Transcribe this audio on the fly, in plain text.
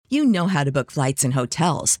You know how to book flights and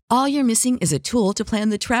hotels. All you're missing is a tool to plan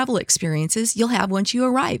the travel experiences you'll have once you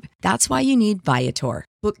arrive. That's why you need Viator.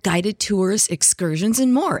 Book guided tours, excursions,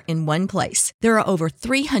 and more in one place. There are over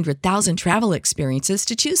 300,000 travel experiences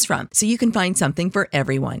to choose from, so you can find something for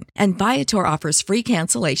everyone. And Viator offers free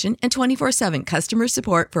cancellation and 24/7 customer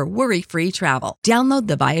support for worry-free travel. Download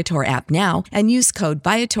the Viator app now and use code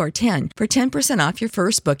Viator10 for 10% off your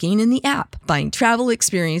first booking in the app. Find travel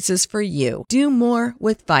experiences for you. Do more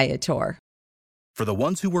with Viator. For the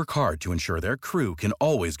ones who work hard to ensure their crew can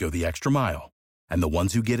always go the extra mile, and the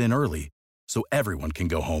ones who get in early so everyone can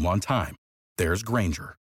go home on time, there's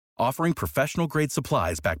Grainger, offering professional-grade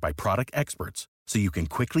supplies backed by product experts so you can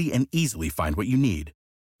quickly and easily find what you need.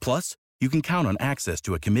 Plus, you can count on access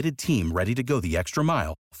to a committed team ready to go the extra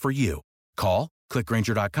mile for you. Call, click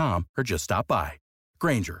Grainger.com, or just stop by.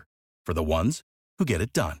 Grainger, for the ones who get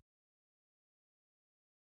it done.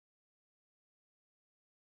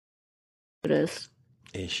 It is.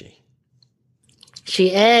 Is she? She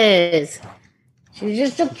is. She's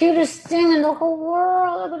just the cutest thing in the whole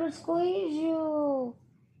world. I'm gonna squeeze you.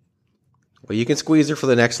 Well, you can squeeze her for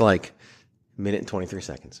the next, minute and 23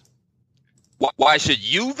 seconds. Why should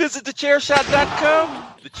you visit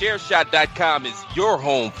thechairshot.com? Thechairshot.com is your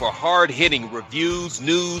home for hard-hitting reviews,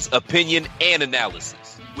 news, opinion, and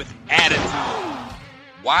analysis with attitude.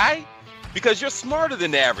 Why? Because you're smarter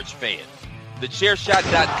than the average fan.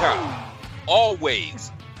 Thechairshot.com.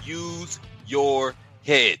 Always use your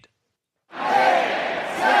head. 8,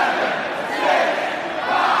 7, 6,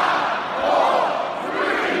 5, 4,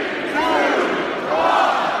 3, 2, 1.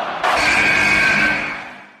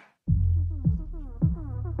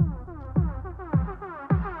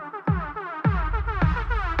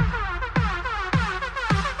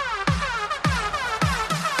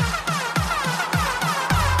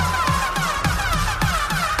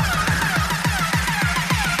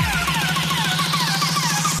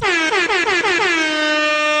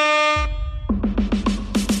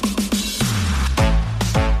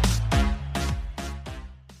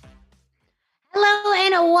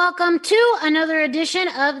 Welcome to another edition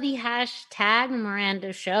of the Hashtag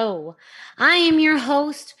Miranda Show. I am your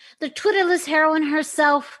host, the Twitterless heroine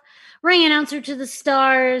herself, ring announcer to the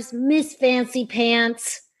stars, Miss Fancy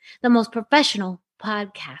Pants, the most professional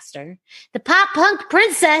podcaster, the pop punk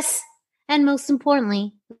princess, and most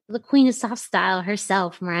importantly, the queen of soft style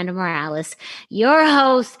herself, Miranda Morales, your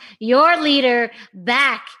host, your leader,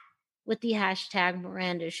 back with the Hashtag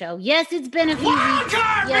Miranda Show. Yes, it's been a few weeks.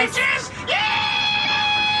 Yes. Bitches! Yeah!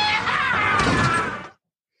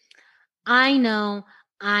 I know,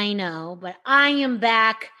 but I am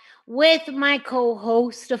back with my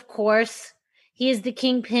co-host, of course. He is the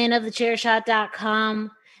kingpin of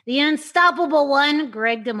thechairshot.com, the unstoppable one,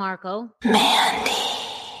 Greg DeMarco. Mandy.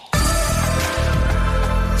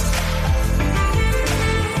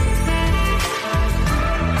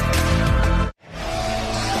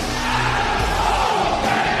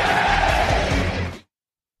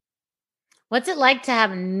 What's it like to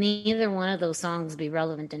have neither one of those songs be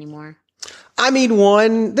relevant anymore? I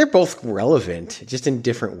mean, they're both relevant, just in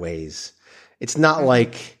different ways. It's not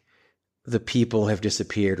like the people have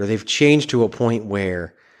disappeared or they've changed to a point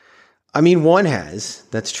where, one has,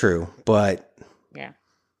 that's true, but yeah,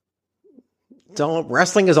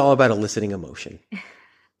 wrestling is all about eliciting emotion.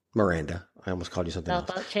 Miranda, I almost called you something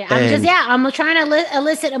else. I'm trying to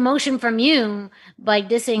elicit emotion from you by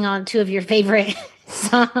dissing on two of your favorite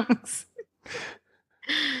songs.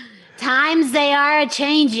 Times they are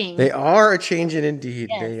a-changing. They are a-changing indeed.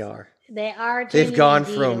 Yes, they are. They are changing. They've gone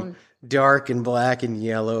indeed. From dark and black and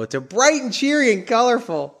yellow to bright and cheery and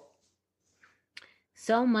colorful.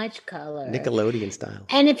 So much color. Nickelodeon style.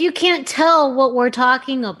 And if you can't tell what we're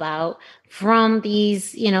talking about from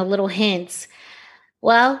these, little hints,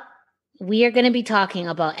 well, we are going to be talking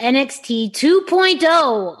about NXT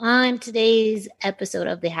 2.0 on today's episode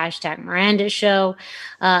of the Hashtag Miranda Show.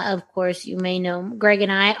 Of course, you may know Greg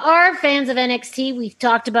and I are fans of NXT. We've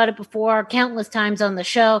talked about it before countless times on the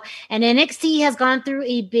show. And NXT has gone through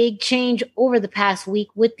a big change over the past week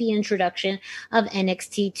with the introduction of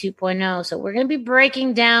NXT 2.0. So we're going to be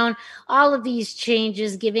breaking down all of these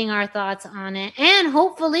changes, giving our thoughts on it, and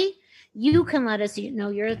hopefully you can let us know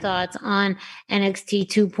your thoughts on NXT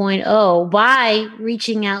 2.0 by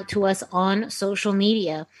reaching out to us on social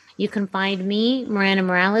media. You can find me, Miranda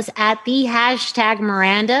Morales, at the Hashtag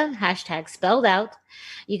Miranda, hashtag spelled out.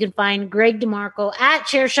 You can find Greg DeMarco at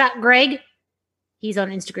Chairshot Greg. He's on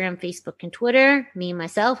Instagram, Facebook, and Twitter. Me,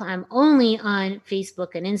 myself, I'm only on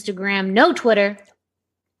Facebook and Instagram, no Twitter.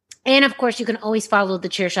 And of course, you can always follow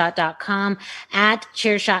thechairshot.com at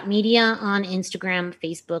Chairshot Media on Instagram,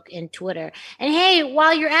 Facebook, and Twitter. And hey,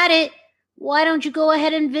 while you're at it, why don't you go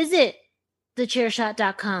ahead and visit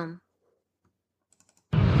thechairshot.com?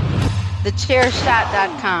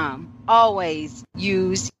 Thechairshot.com. Always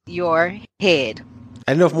use your head.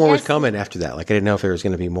 I didn't know if more was coming after that. Like, I didn't know if there was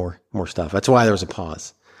going to be more stuff. That's why there was a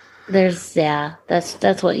pause.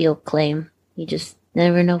 That's what you'll claim. You just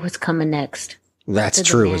never know what's coming next. That's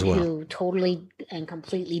true as well. Who totally and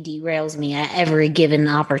completely derails me at every given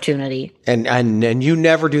opportunity. And you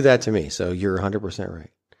never do that to me, so you're 100% right.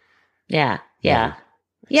 Yeah.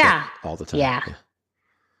 All the time. Yeah.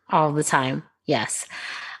 All the time. Yes.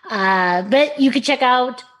 But you can check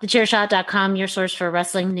out thechairshot.com, your source for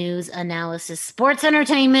wrestling news, analysis, sports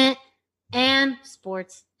entertainment, and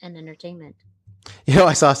sports and entertainment. You know,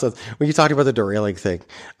 I saw something when you talked about the derailing thing.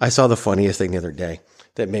 I saw the funniest thing the other day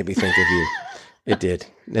that made me think of you. It did.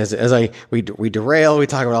 We derail, we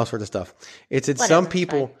talk about all sorts of stuff. It's some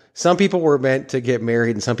people were meant to get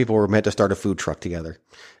married and some people were meant to start a food truck together.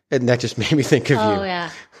 And that just made me think of you. Oh, yeah.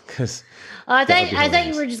 Because I thought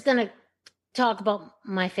you were just going to talk about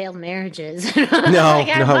my failed marriages. No,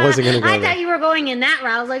 I wasn't going to go I there. thought you were going in that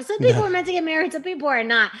route. I was like, some people are meant to get married, some people are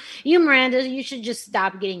not. You, Miranda, you should just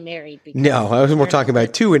stop getting married. No, I was more talking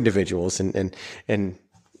about two individuals and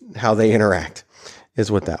how they interact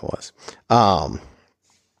is what that was.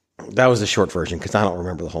 That was the short version because I don't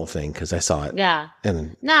remember the whole thing because I saw it. Yeah.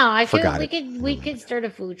 And I forgot we could start a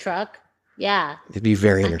food truck. Yeah. It'd be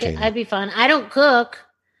very entertaining. I'd be fun. I don't cook,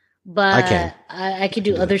 but I can. I could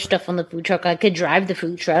do other stuff on the food truck. I could drive the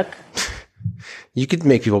food truck. You could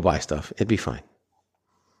make people buy stuff. It'd be fine.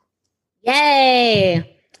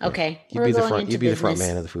 Yay. Okay. You'd be the front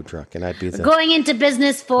man of the food truck, and I'd be the going into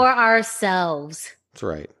business for ourselves. That's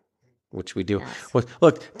right. Which we do. Yes. Well,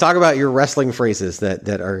 look, talk about your wrestling phrases that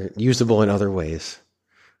are usable in other ways.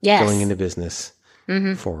 Yes. Going into business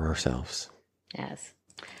for ourselves. Yes.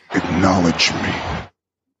 Acknowledge me.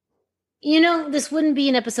 You know, this wouldn't be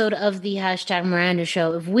an episode of the #Miranda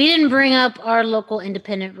Show if we didn't bring up our local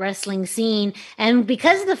independent wrestling scene. And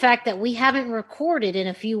because of the fact that we haven't recorded in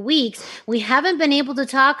a few weeks, we haven't been able to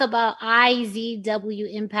talk about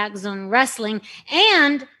IZW Impact Zone Wrestling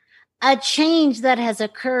and a change that has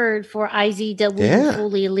occurred for IZW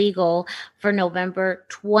Fully Legal for November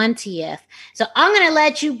 20th. So I'm going to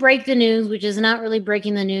let you break the news, which is not really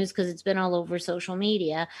breaking the news because it's been all over social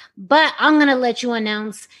media, but I'm going to let you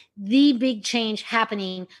announce the big change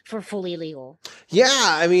happening for Fully Legal. Yeah,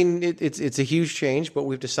 I mean, it's a huge change, but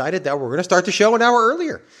we've decided that we're going to start the show an hour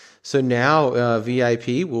earlier. So now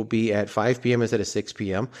VIP will be at 5 p.m. instead of 6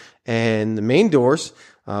 p.m. And the main doors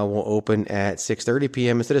will open at 6:30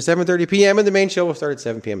 p.m. instead of 7:30 p.m. And the main show will start at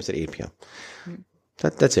 7 p.m. instead of 8 p.m.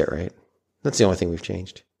 That's it, right? That's the only thing we've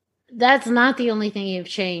changed. That's not the only thing you've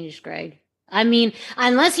changed, Greg. I mean,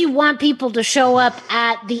 unless you want people to show up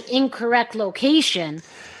at the incorrect location,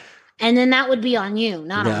 and then that would be on you,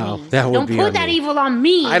 not on me. Don't put that evil on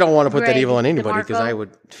me. I don't want to put that evil on anybody DeMarco. because I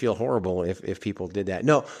would feel horrible if people did that.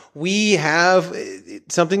 No, we have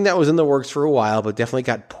something that was in the works for a while, but definitely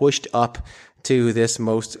got pushed up to this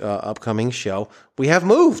most upcoming show. We have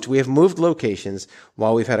moved locations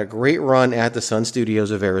while we've had a great run at the Sun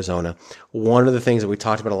Studios of Arizona. One of the things that we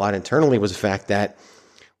talked about a lot internally was the fact that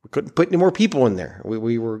we couldn't put any more people in there.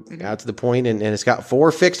 We were out to the point, and it's got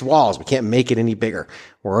 4 fixed walls. We can't make it any bigger.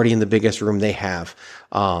 We're already in the biggest room they have.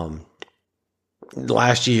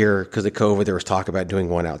 Last year, because of COVID, there was talk about doing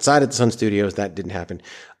one outside at the Sun Studios. That didn't happen.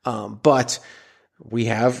 But we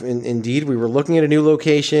have, indeed, we were looking at a new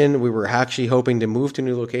location. We were actually hoping to move to a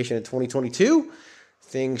new location in 2022.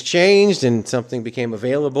 Things changed and something became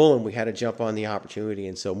available and we had to jump on the opportunity.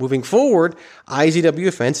 And so moving forward, IZW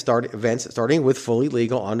events starting with Fully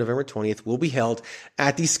Legal on November 20th will be held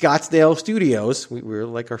at the Scottsdale Studios. We're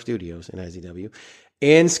like our studios in IZW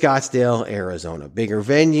in Scottsdale, Arizona. Bigger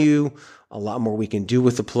venue, a lot more we can do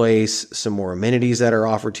with the place, some more amenities that are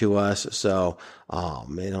offered to us. So,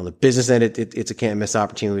 and on the business end, it's a can't miss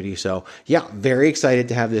opportunity. So yeah, very excited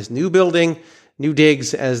to have this new building, new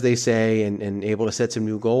digs, as they say, and able to set some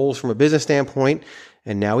new goals from a business standpoint.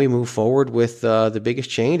 And now we move forward with the biggest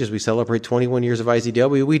change as we celebrate 21 years of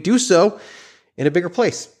IZW. We do so in a bigger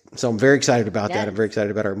place. So I'm very excited about that. I'm very excited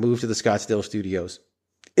about our move to the Scottsdale Studios.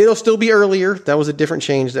 It'll still be earlier. That was a different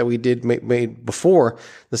change that we did made before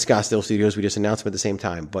the Scottsdale Studios. We just announced them at the same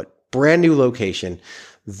time, but brand new location.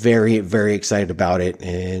 Very, very excited about it.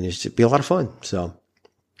 And it should be a lot of fun. So.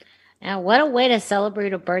 And what a way to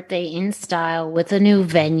celebrate a birthday in style with a new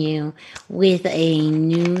venue, with a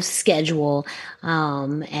new schedule.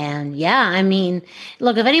 And yeah, I mean,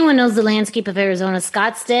 look, if anyone knows the landscape of Arizona,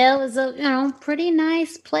 Scottsdale is a, pretty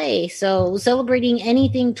nice place. So celebrating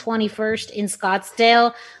anything 21st in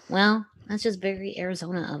Scottsdale, well, that's just very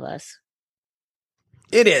Arizona of us.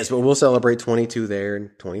 It is, but we'll celebrate 22 there and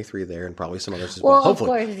 23 there and probably some others as well. Well,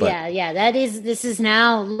 Hopefully. of course, yeah. This is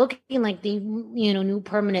now looking like the new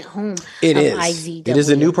permanent home It of is. IZW. It is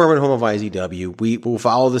the new permanent home of IZW. We will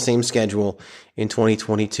follow the same schedule in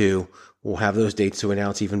 2022. We'll have those dates to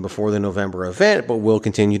announce even before the November event, but we'll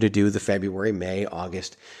continue to do the February, May,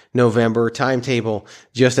 August, November timetable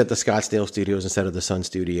just at the Scottsdale studios instead of the Sun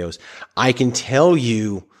Studios. I can tell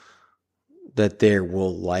you that there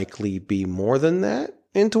will likely be more than that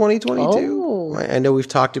in 2022. Oh. I know we've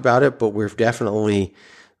talked about it, but we've definitely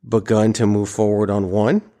begun to move forward on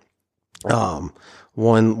one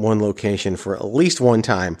location for at least one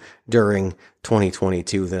time during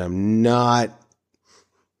 2022 that I'm not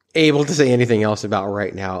able to say anything else about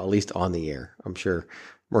right now, at least on the air. I'm sure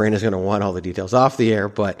Miranda's going to want all the details off the air,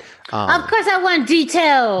 but of course I want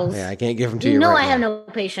details. yeah, I can't give them to you. You know right I now. have no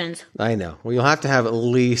patience. I know. Well, you'll have to have at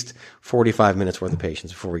least 45 minutes worth of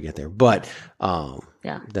patience before we get there. But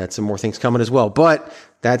that's some more things coming as well. But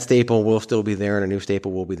that staple will still be there, and a new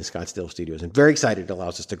staple will be the Scottsdale studios. And very excited. It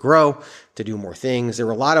allows us to grow, to do more things. There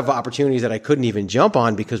were a lot of opportunities that I couldn't even jump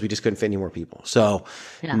on because we just couldn't fit any more people. So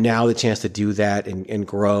now the chance to do that and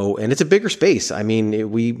grow, and it's a bigger space. I mean,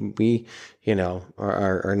 we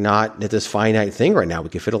are not at this finite thing right now. We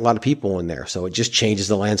can fit a lot of people in there. So it just changes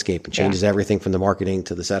the landscape and changes everything from the marketing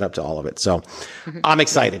to the setup to all of it. So I'm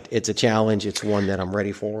excited. It's a challenge. It's one that I'm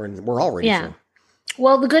ready for, and we're all ready for.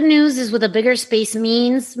 Well, the good news is with a bigger space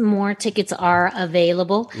means more tickets are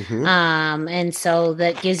available. And so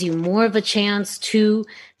that gives you more of a chance to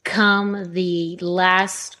come. The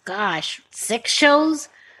last, 6 shows,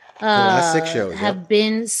 The last 6 shows have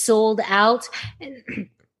been sold out,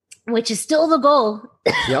 which is still the goal.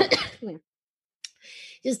 Yep.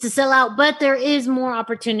 Just to sell out, but there is more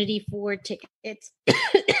opportunity for tickets. Oh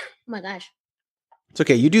my gosh. It's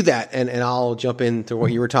okay. You do that, and I'll jump into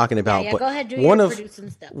what you were talking about. Yeah, but go ahead. Do one your of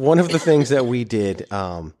producing stuff. one of the things that we did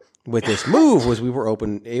with this move was we were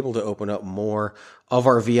able to open up more of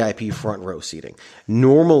our VIP front row seating.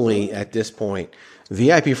 Normally, at this point,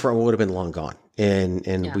 VIP front would have been long gone, and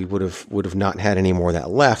we would have not had any more of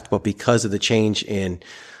that left. But because of the change in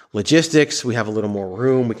logistics, we have a little more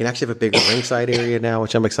room. We can actually have a bigger ringside area now,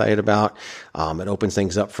 which I'm excited about. It opens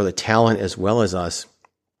things up for the talent as well as us.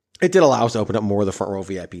 It did allow us to open up more of the front row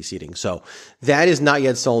VIP seating. So that is not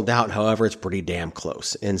yet sold out. However, it's pretty damn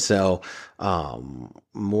close. And so,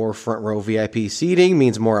 more front row VIP seating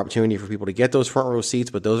means more opportunity for people to get those front row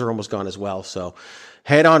seats, but those are almost gone as well. So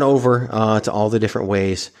head on over, to all the different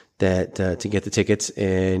ways that, to get the tickets,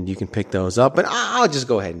 and you can pick those up. But I'll just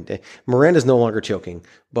go ahead and, Miranda's no longer choking,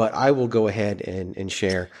 but I will go ahead and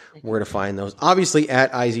share where to find those. Obviously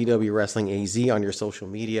at IZW Wrestling AZ on your social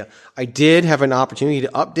media. I did have an opportunity to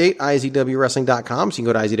update IZWWrestling.com. So you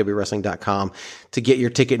can go to IZWWrestling.com to get your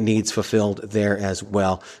ticket needs fulfilled there as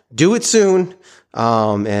well. Do it soon,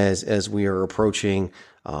 as we are approaching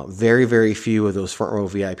very, very few of those front row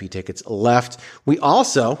VIP tickets left. We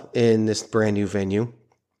also, in this brand new venue,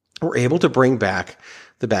 we're able to bring back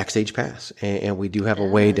the Backstage Pass, and we do have a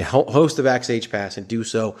way to host the Backstage Pass and do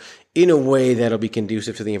so in a way that'll be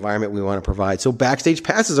conducive to the environment we want to provide. So Backstage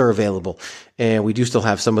Passes are available, and we do still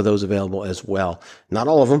have some of those available as well. Not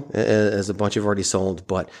all of them, as a bunch have already sold,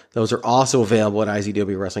 but those are also available at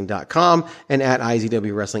IZWWrestling.com and at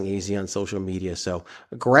IZW Wrestling AZ on social media. So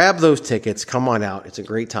grab those tickets, come on out. It's a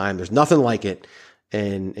great time. There's nothing like it.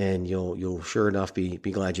 And you'll sure enough be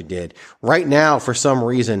glad you did. Right now, for some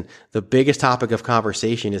reason, the biggest topic of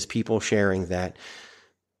conversation is people sharing that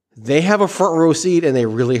they have a front row seat and they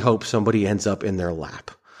really hope somebody ends up in their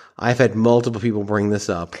lap. I've had multiple people bring this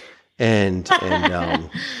up, and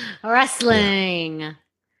wrestling. Yeah.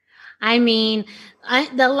 I mean,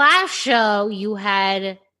 the last show you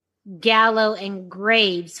had Gallo and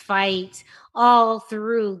Graves fight all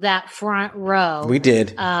through that front row. We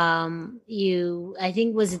did. I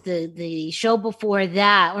think was it the show before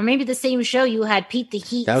that, or maybe the same show you had Pete the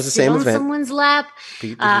Heat. That was the same on event. Someone's lap.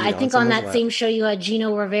 I think on that same show you had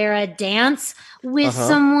Gino Rivera dance with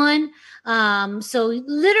someone. So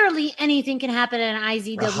literally anything can happen at an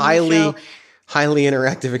IZW show. Highly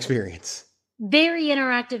interactive experience. Very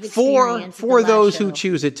interactive experience for those who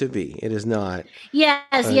choose it to be. It is not.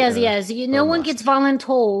 Yes. No one gets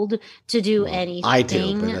voluntold to do anything. I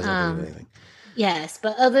do, but it doesn't do anything. Yes,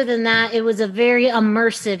 but other than that, it was a very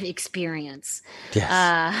immersive experience. Yes.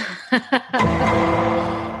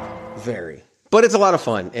 Very. But it's a lot of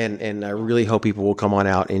fun, and I really hope people will come on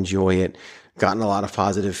out, enjoy it. Gotten a lot of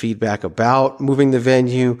positive feedback about moving the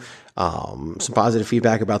venue, some positive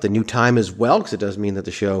feedback about the new time as well, because it does mean that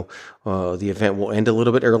the show, the event will end a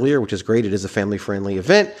little bit earlier, which is great. It is a family-friendly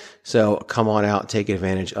event, so come on out, take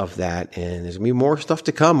advantage of that, and there's going to be more stuff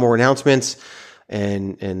to come, more announcements,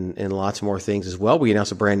 and lots more things as well. We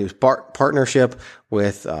announced a brand new partnership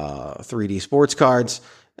with 3D Sports Cards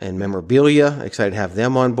and Memorabilia. Excited to have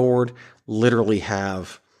them on board. Literally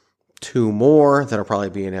have 2 more that'll probably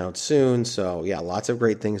be announced soon. So yeah, lots of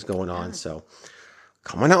great things going on. So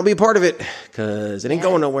come on out and be a part of it, because it ain't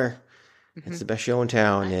going nowhere. It's the best show in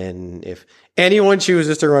town. And if anyone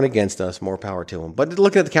chooses to run against us, more power to them. But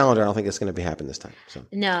looking at the calendar, I don't think it's going to be happening this time. So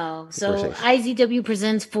no. So IZW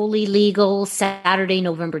presents Fully Legal Saturday,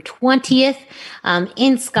 November 20th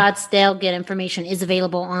in Scottsdale. Get information is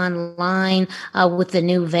available online with the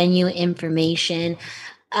new venue information.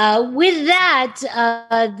 With that,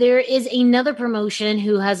 there is another promotion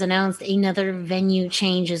who has announced another venue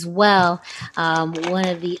change as well. One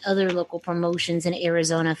of the other local promotions in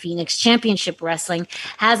Arizona, Phoenix Championship Wrestling,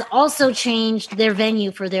 has also changed their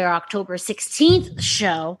venue for their October 16th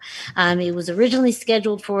show. It was originally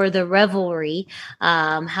scheduled for the Revelry.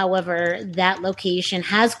 However, that location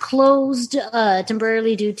has closed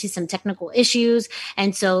temporarily due to some technical issues.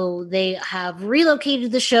 And so they have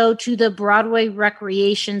relocated the show to the Broadway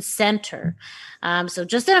Recreation Center. So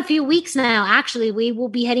just in a few weeks now, actually, we will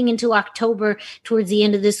be heading into October towards the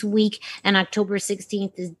end of this week, and October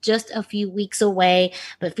 16th is just a few weeks away.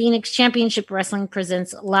 But Phoenix Championship Wrestling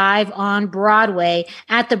presents live on Broadway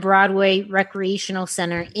at the Broadway Recreational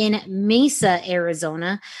Center in Mesa,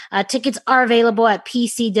 Arizona. Tickets are available at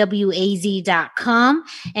pcwaz.com,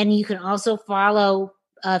 and you can also follow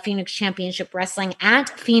Phoenix Championship Wrestling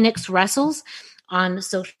at Phoenix Wrestles on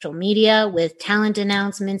social media with talent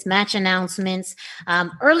announcements, match announcements.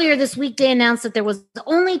 Earlier this week, they announced that there was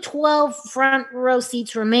only 12 front row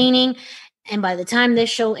seats remaining. And by the time this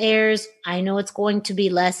show airs, I know it's going to be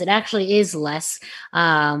less. It actually is less.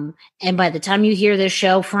 And by the time you hear this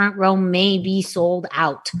show, front row may be sold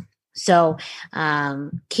out. So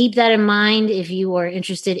keep that in mind if you are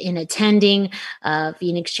interested in attending.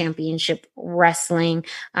 Phoenix Championship Wrestling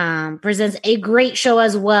presents a great show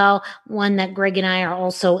as well, one that Greg and I are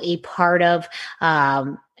also a part of.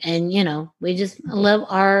 And, you know, we just love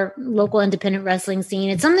our local independent wrestling scene.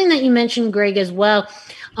 It's something that you mentioned, Greg, as well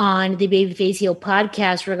on the Babyface Heel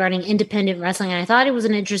podcast regarding independent wrestling. And I thought it was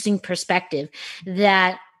an interesting perspective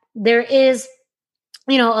that there is,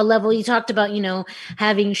 you know, a level. You talked about, you know,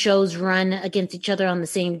 having shows run against each other on the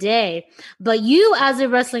same day, but you as a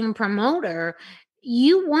wrestling promoter,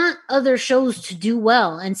 you want other shows to do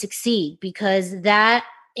well and succeed, because that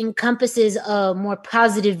encompasses a more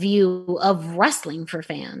positive view of wrestling for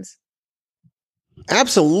fans.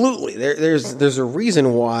 Absolutely. There's a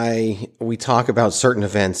reason why we talk about certain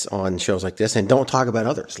events on shows like this and don't talk about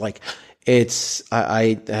others. Like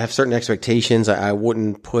I have certain expectations. I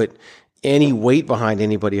wouldn't put any weight behind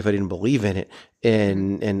anybody if I didn't believe in it.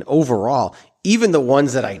 And overall, even the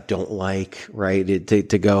ones that I don't like, right,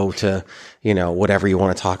 to go to, you know, whatever you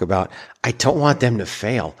want to talk about, I don't want them to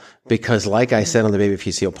fail, because like I said on the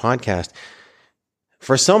Babyface Heel podcast,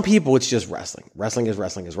 for some people, it's just wrestling. Wrestling is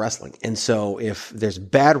wrestling is wrestling. And so if there's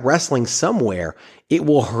bad wrestling somewhere, it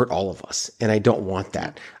will hurt all of us. And I don't want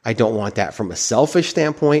that. I don't want that from a selfish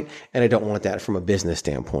standpoint, and I don't want that from a business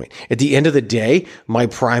standpoint. At the end of the day, my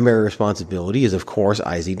primary responsibility is, of course,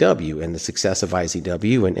 IZW and the success of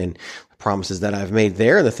IZW and the promises that I've made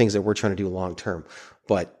there and the things that we're trying to do long term.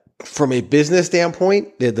 But from a business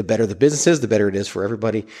standpoint, the better the business is, the better it is for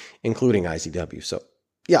everybody, including IZW. So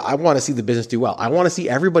yeah, I want to see the business do well. I want to see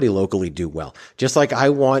everybody locally do well. Just like I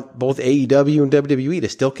want both AEW and WWE to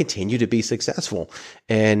still continue to be successful.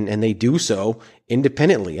 And they do so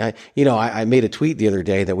independently. I made a tweet the other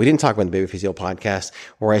day that we didn't talk about in the Babyface Heel podcast,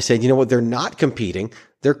 where I said, you know what, they're not competing,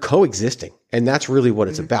 they're coexisting. And that's really what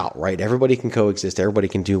it's about, right? Everybody can coexist. Everybody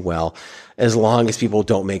can do well as long as people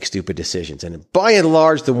don't make stupid decisions. And by and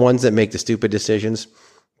large, the ones that make the stupid decisions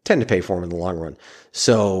tend to pay for them in the long run.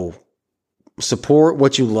 So support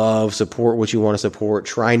what you love, support what you want to support,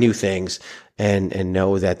 try new things, and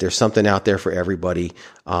know that there's something out there for everybody.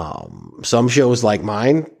 Some shows like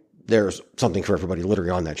mine, there's something for everybody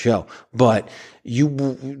literally on that show, but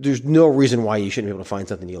there's no reason why you shouldn't be able to find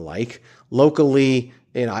something you like locally.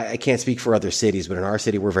 And I can't speak for other cities, but in our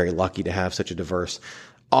city, we're very lucky to have such a diverse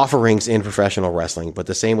offerings in professional wrestling, but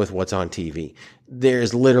the same with what's on TV.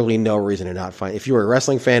 There's literally no reason to not find, if you're a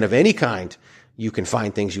wrestling fan of any kind, you can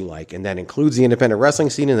find things you like. And that includes the independent wrestling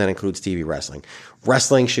scene, and that includes TV wrestling.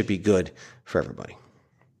 Wrestling should be good for everybody.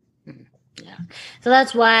 Yeah. So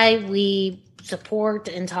that's why we support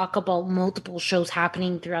and talk about multiple shows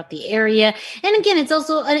happening throughout the area. And again, it's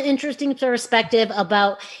also an interesting perspective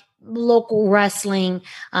about local wrestling,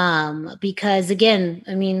 because again,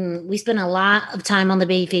 I mean, we spend a lot of time on the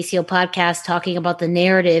Babyface Heel podcast talking about the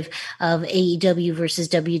narrative of AEW versus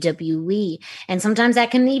WWE, and sometimes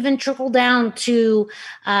that can even trickle down to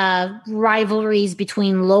rivalries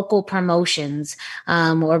between local promotions,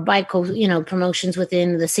 or by promotions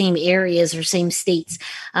within the same areas or same states.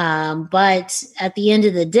 But at the end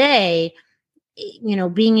of the day,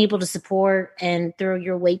 being able to support and throw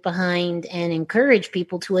your weight behind and encourage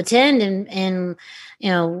people to attend and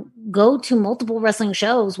go to multiple wrestling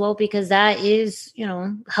shows. Well, because that is,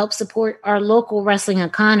 help support our local wrestling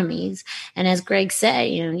economies. And as Greg said,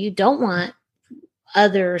 you don't want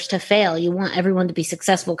others to fail. You want everyone to be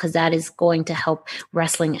successful, because that is going to help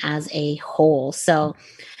wrestling as a whole. So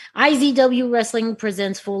IZW Wrestling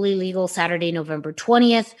presents Fully Legal Saturday, November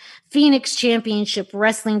 20th. Phoenix Championship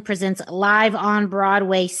Wrestling presents Live on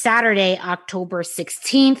Broadway Saturday, October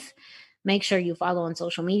 16th. Make sure you follow on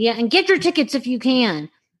social media and get your tickets if you can,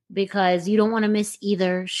 because you don't want to miss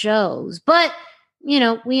either shows. But,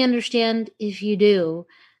 we understand if you do.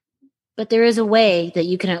 But there is a way that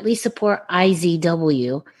you can at least support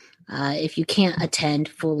IZW if you can't attend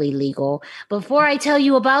Fully Legal. Before I tell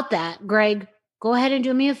you about that, Greg, go ahead and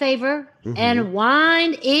do me a favor and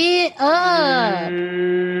wind it up.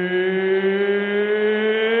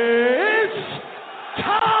 It's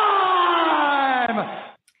time!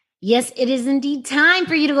 Yes, it is indeed time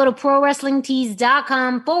for you to go to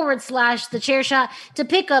ProWrestlingTees.com/thechairshot to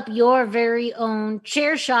pick up your very own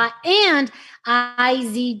Chairshot and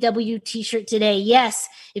IZW t-shirt today. Yes,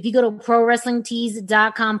 if you go to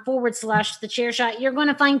ProWrestlingTees.com/thechairshot, you're going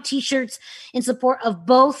to find t-shirts in support of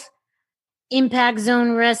both Impact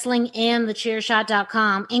Zone Wrestling and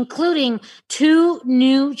thechairshot.com, including 2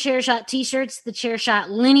 new Chairshot t-shirts, the Chairshot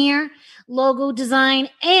Linear logo design,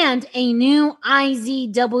 and a new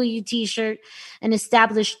IZW t-shirt, an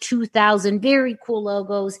established 2000, very cool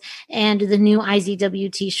logos, and the new IZW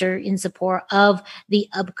t-shirt in support of the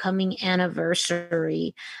upcoming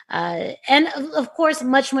anniversary. And of course,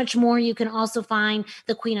 much, much more. You can also find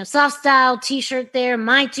the Queen of Soft Style t-shirt there,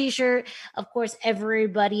 my t-shirt, of course,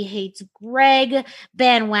 Everybody Hates Greg,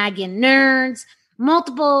 Bandwagon Nerds,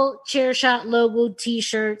 multiple Chairshot logo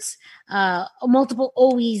t-shirts, multiple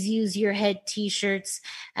Always Use Your Head t-shirts,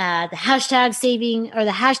 the hashtag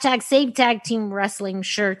Save Tag Team Wrestling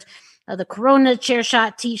shirt, the Corona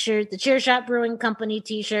Chairshot t-shirt, the Chairshot Brewing Company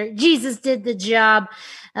t-shirt, Jesus Did the Job,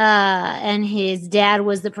 and his dad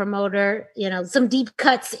was the promoter, some deep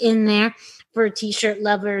cuts in there for t-shirt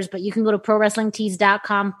lovers, but you can go to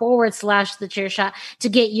ProWrestlingTees.com/thechairshot to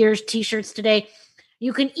get your t-shirts today.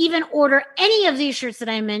 You can even order any of these shirts that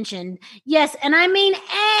I mentioned. Yes, and I mean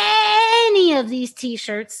any of these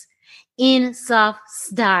t-shirts in soft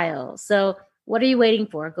style. So what are you waiting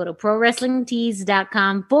for? Go to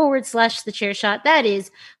ProWrestlingTees.com/thechairshot. That is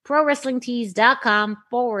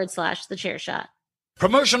ProWrestlingTees.com/thechairshot.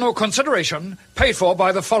 Promotional consideration paid for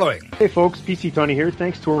by the following. Hey folks, PC Tony here.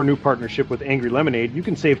 Thanks to our new partnership with Angry Lemonade, you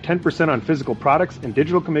can save 10% on physical products and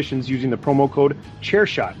digital commissions using the promo code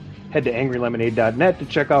ChairShot. Head to angrylemonade.net to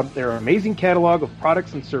check out their amazing catalog of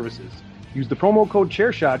products and services. Use the promo code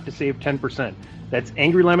ChairShot to save 10%. That's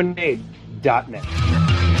angrylemonade.net.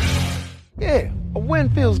 Yeah, a win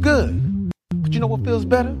feels good. But you know what feels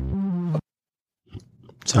better?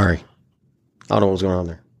 Sorry. I don't know what's going on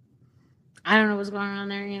there. I don't know what's going on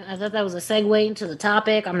there. I thought that was a segue into the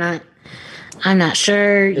topic. I'm not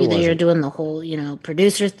sure. You're doing the whole,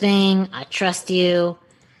 producer thing. I trust you.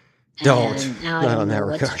 Don't. Now I don't know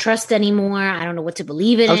what to trust anymore. I don't know what to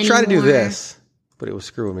believe in. I was trying to do this, but it was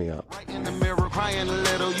screwing me up. Right in the mirror, crying a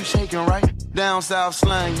little, you shaking right down south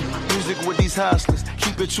slang. Music with these hustlers.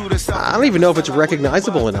 Keep it true to South. I don't even know if it's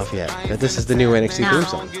recognizable enough yet that this is the new NXT theme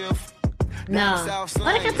song. No,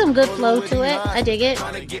 but it got some good flow to it. I dig it.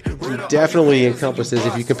 It definitely encompasses,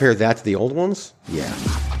 if you compare that to the old ones, yeah,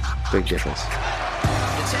 big difference.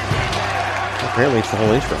 Apparently it's the whole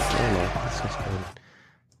intro. I don't know.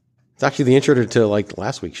 It's actually the intro to like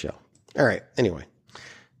last week's show. All right, anyways.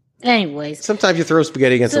 Sometimes you throw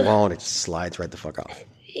spaghetti against the wall and it just slides right the fuck off.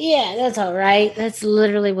 Yeah, that's all right. That's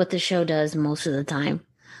literally what the show does most of the time.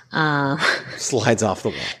 Slides off the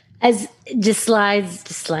wall. As just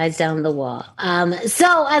slides down the wall.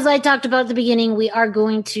 So as I talked about at the beginning, we are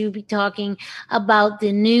going to be talking about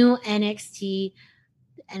the new NXT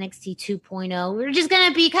NXT 2.0. We're just going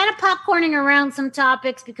to be kind of popcorning around some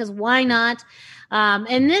topics because why not?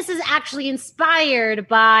 And this is actually inspired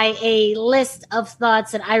by a list of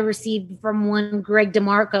thoughts that I received from one Greg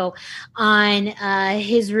DeMarco on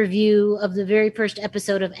his review of the very first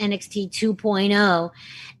episode of NXT 2.0.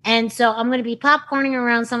 And so I'm going to be popcorning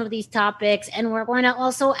around some of these topics, and we're going to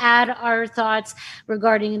also add our thoughts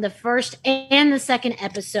regarding the first and the second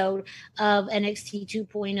episode of NXT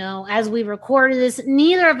 2.0. As we recorded this,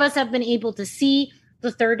 neither of us have been able to see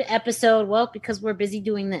the third episode, well, because we're busy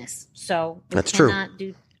doing this. So we cannot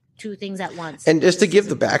do two things at once. And just to give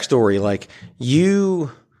the backstory, like,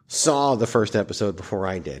 you saw the first episode before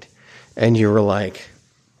I did, and you were like,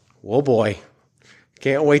 whoa, boy.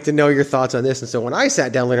 Can't wait to know your thoughts on this. And so when I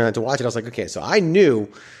sat down later on to watch it, I was like, okay, so I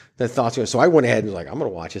knew the thoughts. So I went ahead and was like, I'm going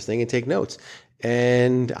to watch this thing and take notes.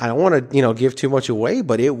 And I don't want to, give too much away,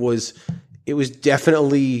 but it was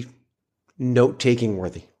definitely note-taking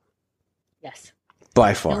worthy. Yes.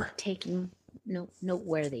 By far. Note-taking,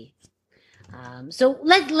 noteworthy. So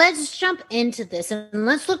let's jump into this and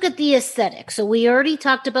let's look at the aesthetic. So we already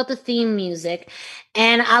talked about the theme music,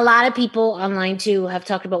 and a lot of people online too have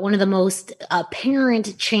talked about one of the most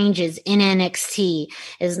apparent changes in NXT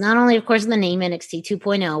is not only, of course, the name NXT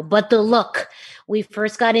 2.0, but the look. We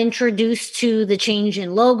first got introduced to the change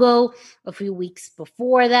in logo a few weeks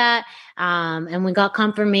before that. And we got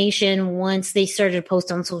confirmation once they started to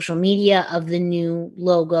post on social media of the new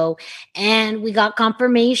logo. And we got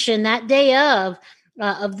confirmation that day of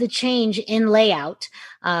the change in layout,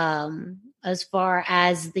 as far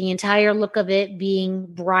as the entire look of it being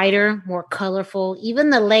brighter, more colorful. Even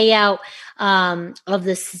the layout of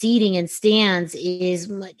the seating and stands is,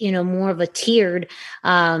 more of a tiered,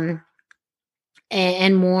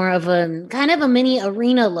 and more of a kind of a mini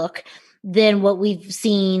arena look than what we've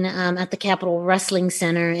seen at the Capitol Wrestling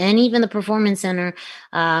Center and even the Performance Center,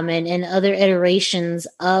 and other iterations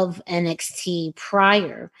of NXT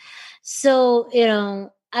prior. So,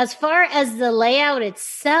 as far as the layout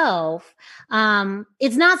itself,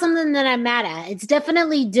 it's not something that I'm mad at. It's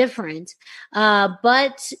definitely different.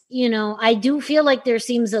 But, I do feel like there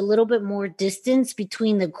seems a little bit more distance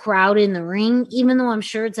between the crowd and the ring, even though I'm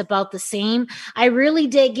sure it's about the same. I really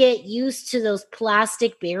did get used to those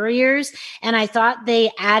plastic barriers, and I thought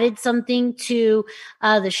they added something to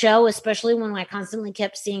the show, especially when I constantly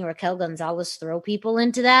kept seeing Raquel Gonzalez throw people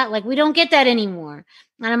into that. Like, we don't get that anymore.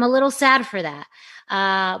 And I'm a little sad for that.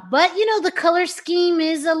 But the color scheme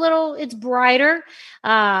is it's brighter.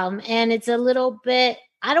 And it's a little bit,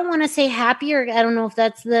 I don't want to say happier. I don't know if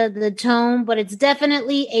that's the tone, but it's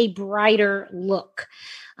definitely a brighter look.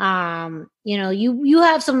 You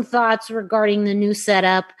have some thoughts regarding the new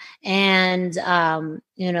setup and,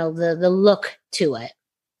 the look to it.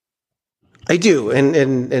 I do. And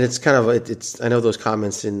it's kind of, I know those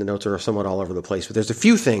comments in the notes are somewhat all over the place, but there's a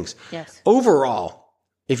few things. Yes. Overall,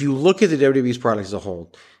 if you look at the WWE's product as a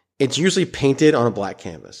whole, it's usually painted on a black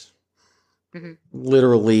canvas. Mm-hmm.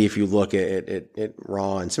 Literally, if you look at it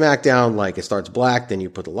Raw and SmackDown, like it starts black, then you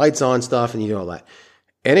put the lights on stuff and you do all that.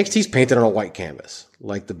 NXT's painted on a white canvas.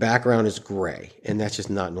 Like the background is gray, and that's just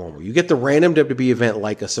not normal. You get the random WWE event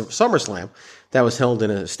like a SummerSlam that was held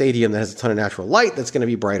in a stadium that has a ton of natural light that's going to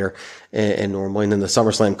be brighter and normal. And then the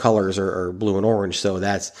SummerSlam colors are blue and orange, so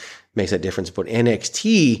that makes that difference. But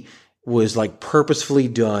NXT was like purposefully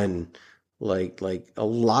done, like a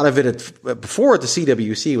lot of it before at the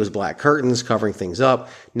CWC was black curtains covering things up.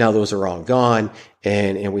 Now those are all gone,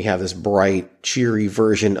 and we have this bright, cheery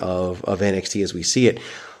version of NXT as we see it.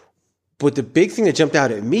 But the big thing that jumped out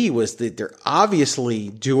at me was that they're obviously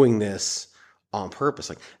doing this on purpose.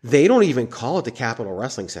 Like, they don't even call it the Capitol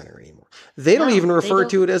Wrestling Center anymore. They don't even refer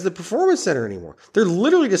to it as the Performance Center anymore. They're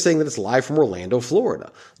literally just saying that it's live from Orlando,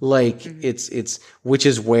 Florida. Like, it's which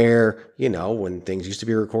is where, when things used to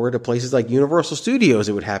be recorded at places like Universal Studios,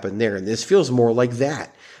 it would happen there. And this feels more like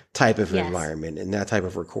that type of environment and that type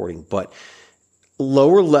of recording. But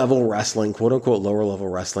lower level wrestling, quote unquote, lower level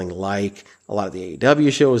wrestling, like a lot of the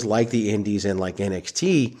AEW shows, like the Indies and like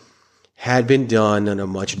NXT, had been done in a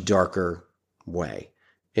much darker way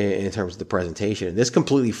in terms of the presentation. And this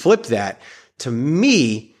completely flipped that. To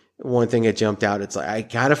me, one thing that jumped out, it's like, I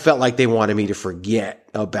kind of felt like they wanted me to forget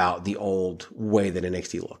about the old way that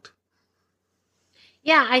NXT looked.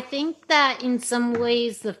 Yeah, I think that in some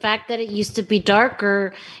ways, the fact that it used to be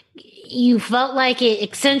darker, you felt like it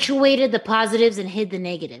accentuated the positives and hid the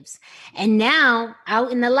negatives. And now,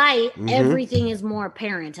 out in the light, everything is more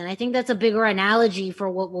apparent. And I think that's a bigger analogy for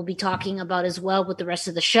what we'll be talking about as well with the rest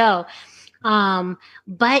of the show.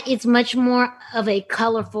 But it's much more of a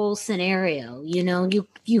colorful scenario.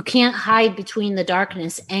 You can't hide between the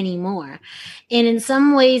darkness anymore. And in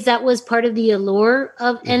some ways, that was part of the allure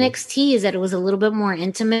of NXT, is that it was a little bit more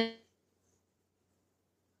intimate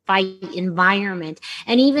fight environment.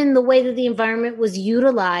 And even the way that the environment was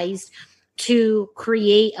utilized to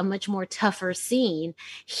create a much more tougher scene.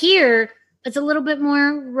 Here, it's a little bit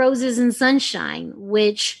more roses and sunshine,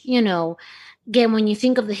 which, again, when you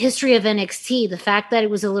think of the history of NXT, the fact that it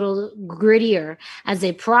was a little grittier as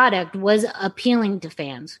a product was appealing to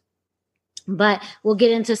fans. But we'll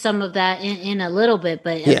get into some of that in a little bit.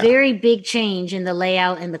 But a very big change in the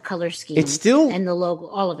layout and the color scheme. It's still, and the logo,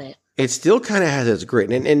 all of it. It still kind of has its grit.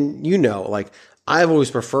 And I've always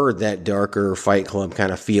preferred that darker Fight Club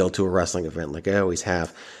kind of feel to a wrestling event, like I always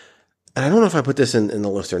have. And I don't know if I put this in the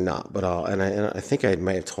list or not, but I think I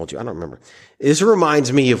might have told you. I don't remember. This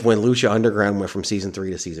reminds me of when Lucha Underground went from season 3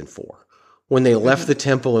 to season 4, when they left the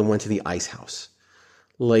temple and went to the ice house.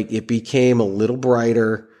 Like, it became a little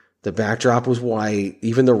brighter. The backdrop was white.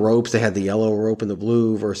 Even the ropes, they had the yellow rope and the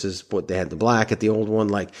blue versus what they had the black at the old one.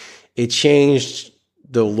 Like, it changed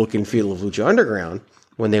the look and feel of Lucha Underground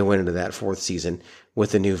when they went into that 4th season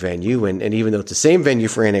with a new venue. And even though it's the same venue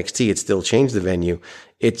for NXT, it still changed the venue.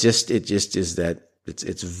 It just is that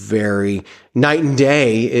it's very night and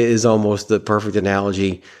day is almost the perfect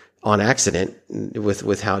analogy on accident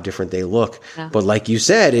with how different they look. Yeah. But like you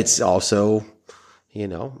said, it's also,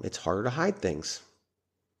 it's harder to hide things.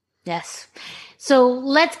 Yes. So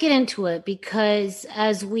let's get into it, because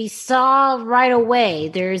as we saw right away,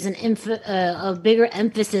 there's a bigger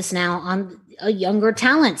emphasis now on a younger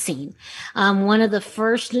talent scene. One of the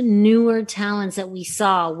first newer talents that we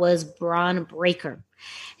saw was Bron Breakker.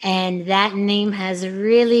 And that name has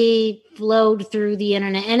really flowed through the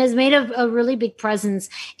internet and has made a really big presence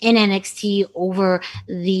in NXT over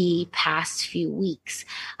the past few weeks.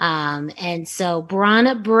 And so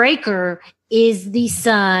Bron Breakker is the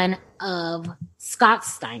son of Scott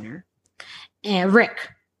Steiner and Rick.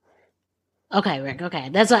 Okay, Rick. Okay.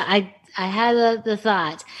 That's what I had the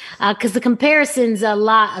thought, because the comparison's a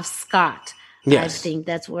lot of Scott. Yes. I think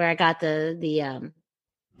that's where I got the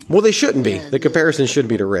well, they shouldn't be. The comparison should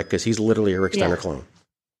be to Rick, because he's literally a Rick Steiner clone.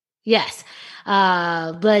 Yes.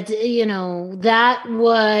 But, that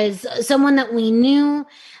was someone that we knew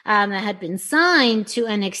that had been signed to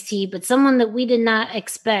NXT, but someone that we did not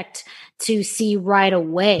expect to see right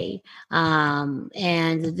away.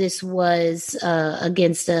 And this was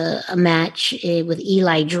against a match with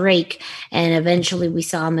Eli Drake. And eventually we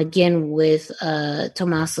saw him again with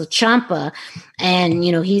Tommaso Ciampa. And,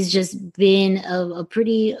 he's just been a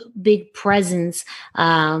pretty big presence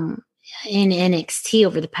in NXT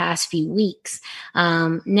over the past few weeks.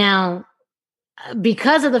 Now,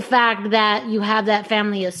 because of the fact that you have that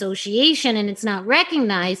family association and it's not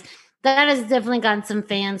recognized, that has definitely gotten some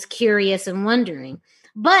fans curious and wondering.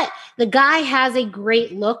 But the guy has a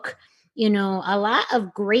great look, a lot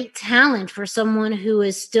of great talent for someone who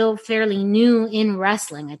is still fairly new in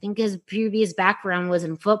wrestling. I think his previous background was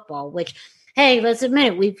in football, which, hey, let's admit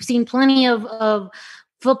it, we've seen plenty of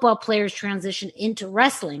football players transition into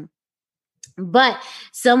wrestling. But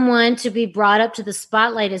someone to be brought up to the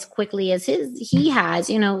spotlight as quickly as he has,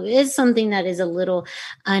 is something that is a little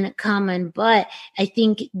uncommon. But I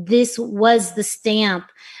think this was the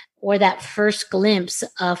stamp, or that first glimpse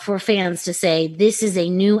for fans to say, this is a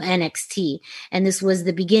new NXT. And this was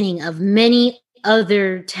the beginning of many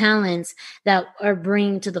other talents that are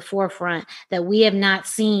bringing to the forefront that we have not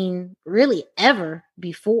seen really ever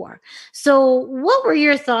before. So what were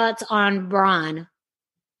your thoughts on Bron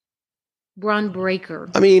Breakker?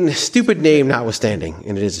 I mean, stupid name notwithstanding,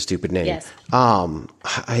 and it is a stupid name. Yes.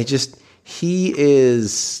 He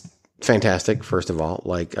is fantastic, first of all.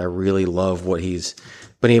 Like, I really love what he's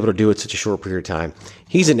been able to do at such a short period of time.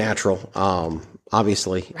 He's a natural,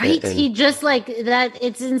 obviously. Right? He just like that.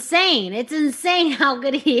 It's insane. It's insane how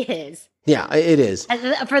good he is. Yeah, it is.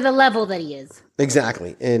 For the level that he is.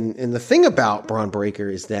 Exactly. And the thing about Bron Breakker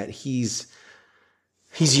is that he's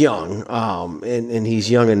young, and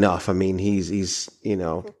he's young enough. I mean, he's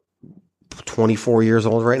 24 years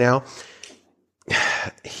old right now.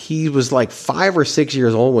 He was like 5 or 6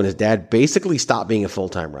 years old when his dad basically stopped being a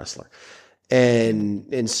full-time wrestler.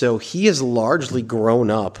 And so he has largely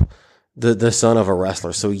grown up the son of a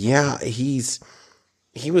wrestler. So yeah, he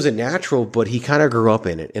was a natural, but he kind of grew up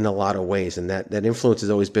in it in a lot of ways. And that influence has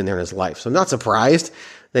always been there in his life. So I'm not surprised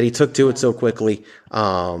that he took to it so quickly,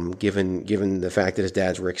 given the fact that his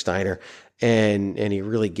dad's Rick Steiner, and he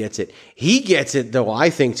really gets it. He gets it, though, I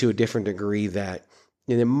think, to a different degree that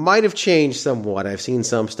it might have changed somewhat. I've seen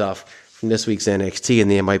some stuff from this week's NXT, and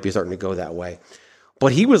they might be starting to go that way.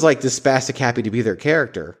 But he was like this spastic happy to be their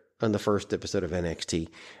character on the first episode of NXT. And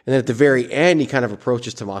then at the very end, he kind of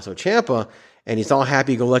approaches Tommaso Ciampa, and he's all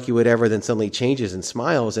happy-go-lucky, whatever, then suddenly changes and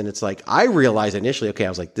smiles. And it's like, I realized initially, okay, I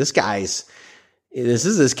was like, this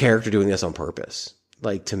is his character doing this on purpose,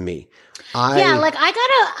 like, to me. I got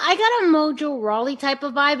a Mojo Rawley type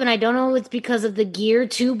of vibe, and I don't know if it's because of the gear,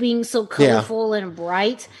 too, being so colorful and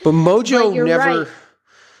bright. But Mojo never... Right.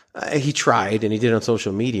 He tried, and he did on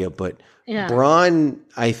social media, but Braun,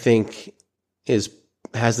 I think,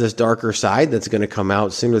 has this darker side that's going to come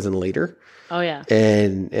out sooner than later. Oh, yeah.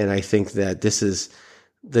 And I think that this is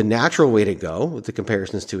the natural way to go with the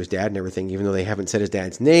comparisons to his dad and everything, even though they haven't said his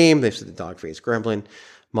dad's name. They've said the dog-faced gremlin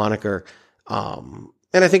moniker. And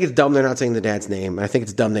I think it's dumb they're not saying the dad's name. I think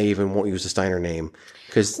it's dumb they even won't use the Steiner name.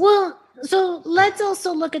 So let's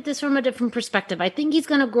also look at this from a different perspective. I think he's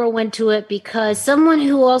going to grow into it because someone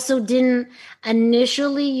who also didn't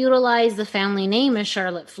initially utilize the family name is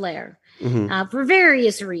Charlotte Flair. For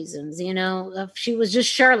various reasons, she was just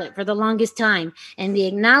Charlotte for the longest time, and the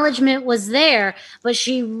acknowledgement was there, but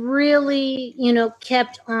she really,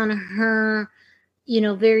 kept on her,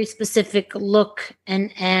 very specific look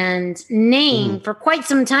and name for quite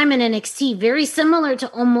some time in NXT, very similar to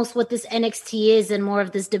almost what this NXT is in more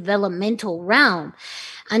of this developmental realm,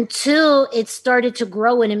 until it started to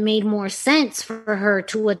grow and it made more sense for her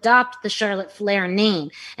to adopt the Charlotte Flair name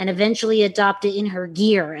and eventually adopt it in her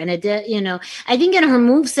gear. And, I think in her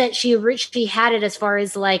moveset, she originally had it as far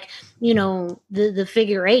as like, the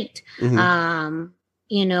figure eight,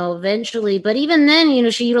 eventually. But even then,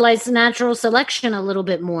 she utilized natural selection a little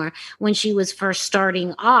bit more when she was first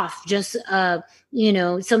starting off, just,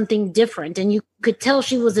 something different. And you could tell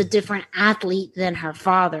she was a different athlete than her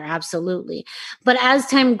father. Absolutely. But as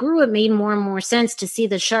time grew, it made more and more sense to see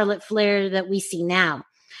the Charlotte Flair that we see now.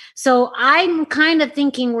 So I'm kind of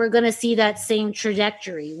thinking we're going to see that same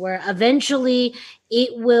trajectory where eventually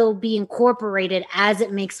it will be incorporated as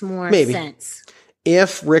it makes more sense.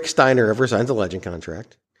 If Rick Steiner ever signs a Legend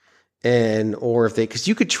contract, because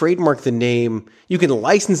you could trademark the name, you can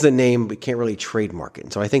license the name, but can't really trademark it.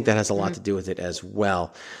 And so I think that has a lot to do with it as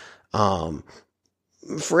well.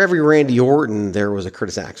 For every Randy Orton, there was a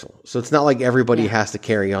Curtis Axel. So it's not like everybody has to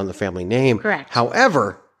carry on the family name. Correct.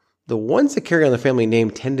 However, the ones that carry on the family name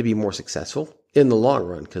tend to be more successful in the long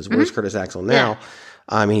run, because where's Curtis Axel now? Yeah.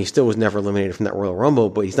 I mean, he still was never eliminated from that Royal Rumble,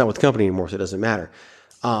 but he's not with the company anymore, so it doesn't matter.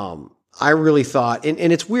 I really thought, and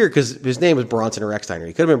it's weird because his name was Bronson or X Steiner.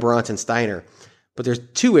 He could have been Bronson Steiner, but there's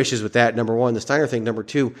two issues with that. Number one, the Steiner thing. Number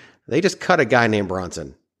two, they just cut a guy named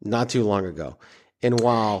Bronson not too long ago. And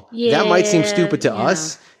while that might seem stupid to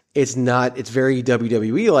us, it's not. It's very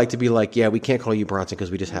WWE-like to be like, yeah, we can't call you Bronson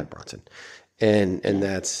because we just had Bronson. And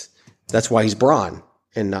that's why he's Braun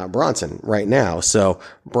and not Bronson right now. So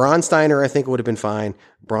Braun Steiner, I think, would have been fine.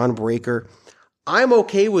 Braun Breaker, I'm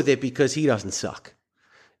okay with it because he doesn't suck.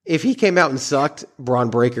 If he came out and sucked, Braun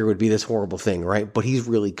Breaker would be this horrible thing, right? But he's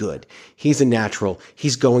really good. He's a natural.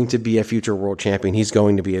 He's going to be a future world champion. He's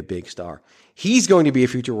going to be a big star. He's going to be a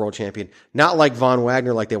future world champion, not like Von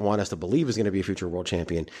Wagner, like they want us to believe is going to be a future world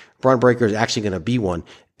champion. Braun Breaker is actually going to be one,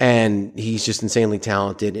 and he's just insanely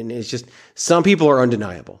talented. And it's just, some people are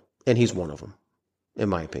undeniable, and he's one of them, in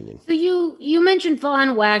my opinion. So you mentioned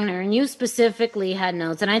Von Wagner, and you specifically had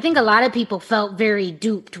notes, and I think a lot of people felt very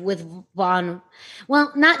duped with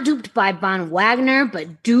not duped by Von Wagner,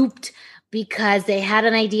 but duped because they had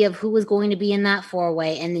an idea of who was going to be in that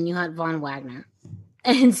four-way, and then you had Von Wagner.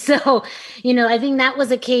 And so, I think that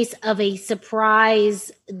was a case of a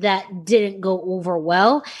surprise that didn't go over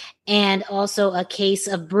well, and also a case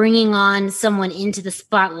of bringing on someone into the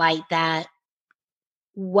spotlight that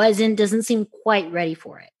doesn't seem quite ready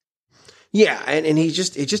for it. Yeah, and it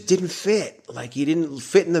just didn't fit. Like, he didn't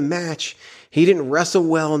fit in the match. He didn't wrestle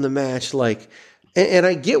well in the match. Like, and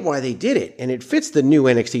I get why they did it, and it fits the new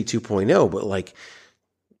NXT 2.0, but like,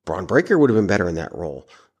 Braun Breaker would have been better in that role.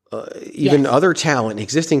 Even other talent,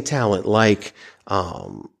 existing talent like,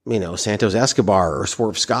 Santos Escobar or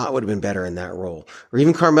Swerve Scott would have been better in that role. Or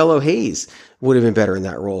even Carmelo Hayes would have been better in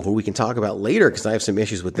that role, who we can talk about later because I have some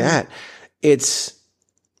issues with that. It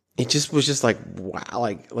just was just like,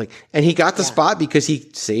 wow. Like, and he got the spot because he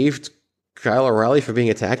saved Kyle O'Reilly from being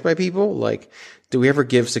attacked by people. Like, do we ever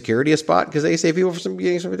give security a spot because they save people from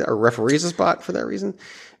getting something like that, or referees a spot for that reason?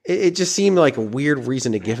 It just seemed like a weird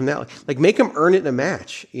reason to give him that. Like make him earn it in a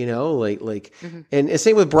match, and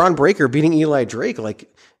same with Braun Breaker beating Eli Drake.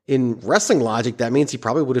 Like, in wrestling logic, that means he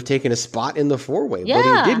probably would have taken a spot in the four-way, but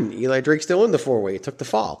he didn't. Eli Drake's still in the four-way. He took the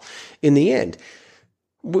fall in the end.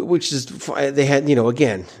 which is, they had,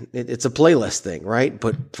 again, it's a playlist thing, right?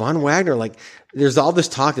 But Von Wagner, like, there's all this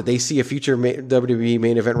talk that they see a future WWE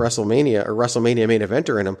main event WrestleMania or WrestleMania main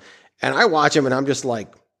eventer in him. And I watch him and I'm just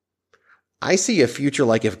like, I see a future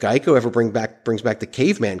like if Geico ever brings back the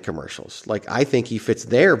caveman commercials. Like, I think he fits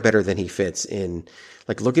there better than he fits in,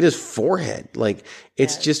 like, look at his forehead. Like,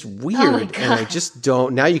 it's just weird. Oh my and God. I just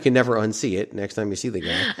don't, now you can never unsee it next time you see the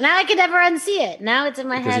guy. Now I can never unsee it. Now it's in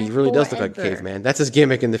my head. Because he really does look like a forever. caveman. That's his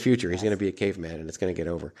gimmick in the future. He's going to be a caveman and it's going to get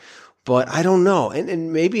over. But I don't know.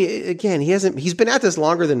 And maybe, again, he's been at this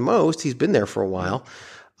longer than most. He's been there for a while.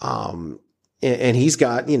 And he's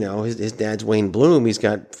got, his dad's Wayne Bloom. He's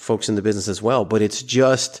got folks in the business as well. But it's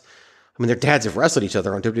just, I mean, their dads have wrestled each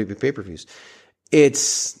other on WWE pay-per-views. It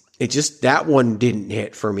just, that one didn't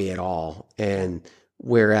hit for me at all. And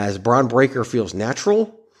whereas Braun Breaker feels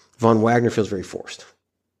natural, Von Wagner feels very forced.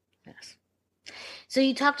 Yes. So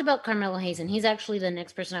you talked about Carmelo Hayes, and he's actually the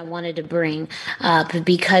next person I wanted to bring up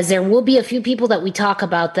because there will be a few people that we talk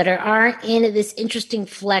about that are in this interesting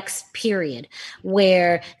flex period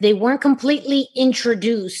where they weren't completely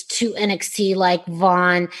introduced to NXT like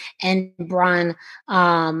Von and Braun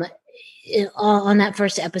on that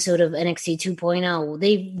first episode of NXT 2.0.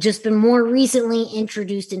 They've just been more recently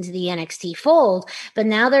introduced into the NXT fold, but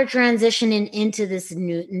now they're transitioning into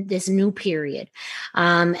this new period.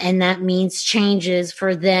 And that means changes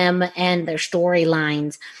for them and their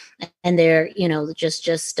storylines and their,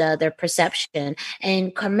 just their perception.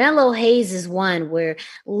 And Carmelo Hayes is one where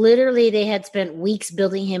literally they had spent weeks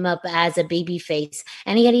building him up as a babyface.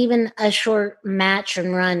 And he had even a short match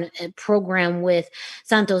and run program with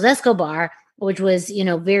Santos Escobar, which was,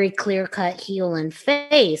 very clear cut heel and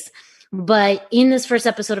face. But in this first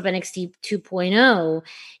episode of NXT 2.0,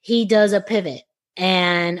 he does a pivot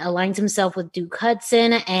and aligns himself with Duke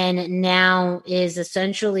Hudson and now is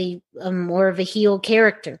essentially more of a heel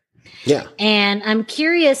character. Yeah. And I'm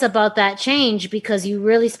curious about that change because you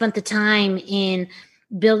really spent the time in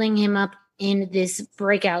building him up in this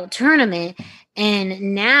breakout tournament.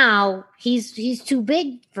 And now he's too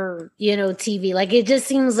big for, TV. Like, it just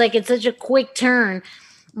seems like it's such a quick turn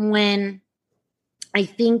when I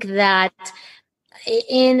think that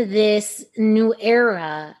in this new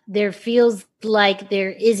era, there feels like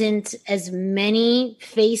there isn't as many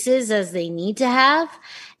faces as they need to have.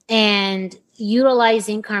 And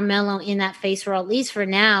utilizing Carmelo in that face role, at least for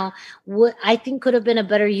now, what I think could have been a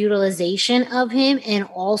better utilization of him, and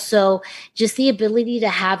also just the ability to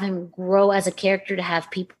have him grow as a character, to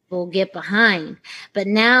have people get behind. But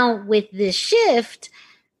now with this shift,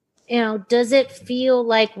 does it feel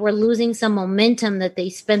like we're losing some momentum that they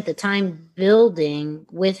spent the time building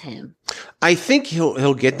with him? I think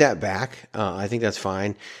he'll get that back. I think that's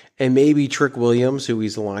fine. And maybe Trick Williams, who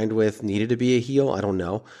he's aligned with, needed to be a heel. I don't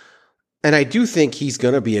know. And I do think he's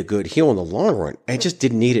going to be a good heel in the long run. I just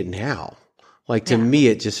didn't need it now. Like, to me,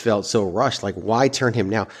 it just felt so rushed. Like, why turn him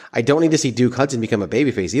now? I don't need to see Duke Hudson become a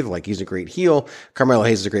babyface either. Like, he's a great heel. Carmelo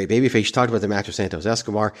Hayes is a great babyface. You talked about the match with Santos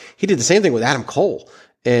Escobar. He did the same thing with Adam Cole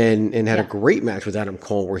and had a great match with Adam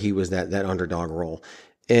Cole where he was that underdog role.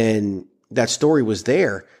 And that story was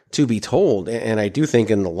there to be told. And I do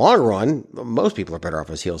think in the long run, most people are better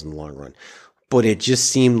off as heels in the long run. But it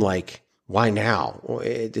just seemed like, why now?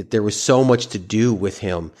 There was so much to do with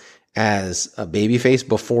him as a babyface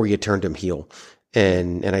before you turned him heel.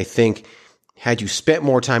 And I think had you spent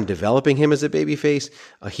more time developing him as a babyface,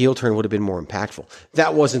 a heel turn would have been more impactful.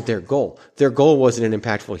 That wasn't their goal. Their goal wasn't an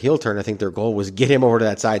impactful heel turn. I think their goal was get him over to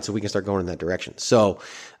that side so we can start going in that direction. So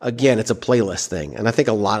again, it's a playlist thing. And I think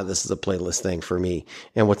a lot of this is a playlist thing for me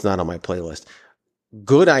and what's not on my playlist.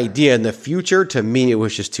 Good idea in the future. To me, it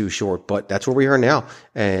was just too short, but that's where we are now.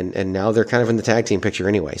 And now they're kind of in the tag team picture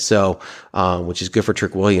anyway. So, which is good for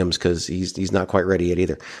Trick Williams because he's not quite ready yet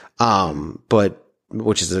either. But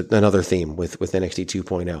which is another theme with NXT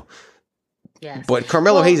 2.0. Yes. But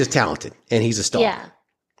Carmelo Hayes is talented and he's a star. Yeah.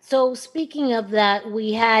 So speaking of that,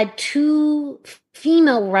 we had two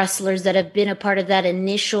female wrestlers that have been a part of that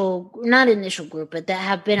not initial group, but that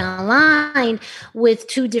have been aligned with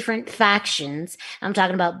two different factions. I'm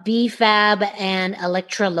talking about B-Fab and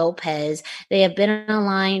Elektra Lopez. They have been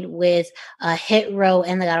aligned with Hit Row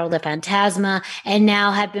and Legado del Fantasma, and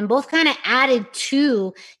now have been both kind of added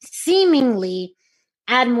to seemingly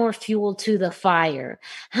add more fuel to the fire.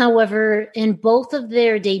 However, in both of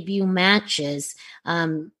their debut matches,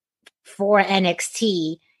 for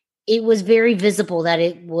NXT, it was very visible that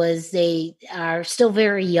they are still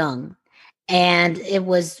very young, and it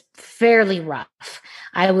was fairly rough.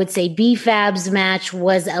 I would say B-Fab's match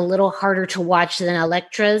was a little harder to watch than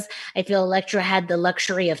Elektra's. I feel Elektra had the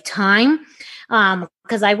luxury of time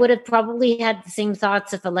because I would have probably had the same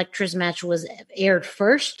thoughts if Elektra's match was aired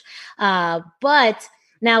first. But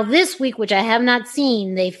now this week, which I have not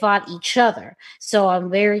seen, they fought each other. So I'm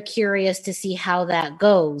very curious to see how that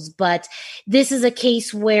goes. But this is a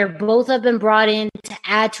case where both have been brought in to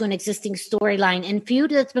add to an existing storyline and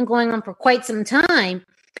feud that's been going on for quite some time.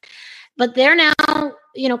 But they're now,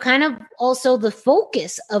 kind of also the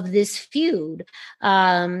focus of this feud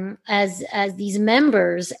as these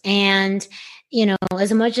members. And,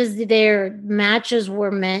 as much as their matches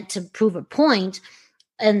were meant to prove a point,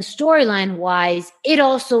 and storyline wise, it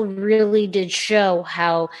also really did show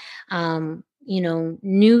how,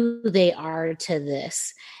 new they are to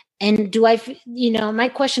this. And my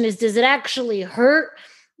question is, does it actually hurt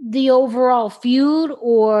the overall feud,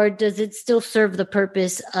 or does it still serve the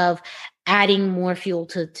purpose of adding more fuel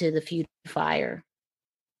to the feud fire?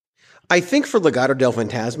 I think for Legado del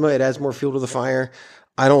Fantasma, it adds more fuel to the fire.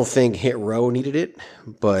 I don't think Hit Row needed it,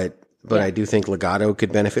 but I do think Legado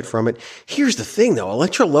could benefit from it. Here's the thing, though.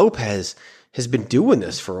 Elektra Lopez has been doing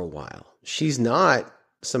this for a while. She's not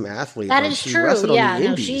some athlete. That is true. Yeah,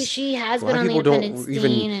 no, she has been on the independent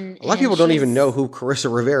scene. A lot of people don't even know who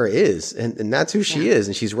Carissa Rivera is, and that's who she is.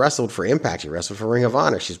 And she's wrestled for Impact. She wrestled for Ring of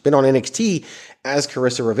Honor. She's been on NXT as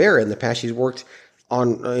Carissa Rivera in the past. She's worked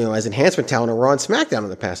on, as enhancement talent on Raw and SmackDown in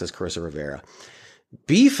the past as Carissa Rivera.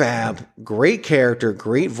 B-Fab, great character,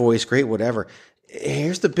 great voice, great whatever.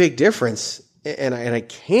 Here's the big difference, and I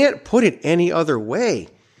can't put it any other way.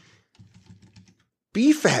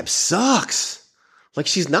 B-Fab sucks. Like,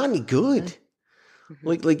 she's not any good.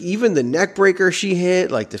 Like even the neck breaker she hit,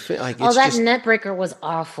 that neck breaker was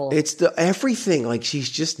awful. It's the everything. Like, she's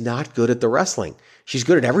just not good at the wrestling. She's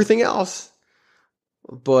good at everything else.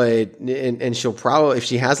 But and she'll probably, if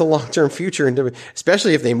she has a long-term future,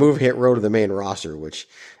 especially if they move Hit Row to the main roster, which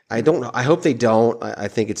I don't know. I hope they don't. I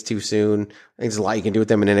think it's too soon. I think there's a lot you can do with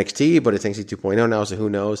them in NXT, but it's NXT 2.0 now, so who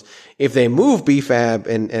knows? If they move B-Fab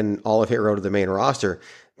and all of Hit Row to the main roster,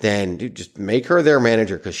 then just make her their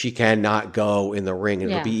manager, because she cannot go in the ring,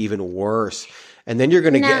 and it'll be even worse. And then you're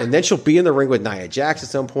going to and then she'll be in the ring with Nia Jax at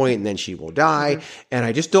some point, and then she will die. Mm-hmm. And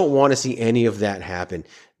I just don't want to see any of that happen.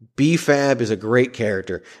 B-Fab is a great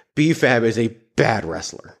character. B-Fab is a bad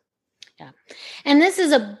wrestler. Yeah. And this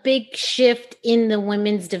is a big shift in the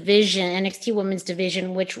women's division, NXT women's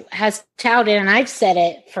division, which has touted, and I've said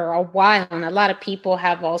it for a while, and a lot of people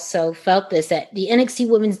have also felt this, that the NXT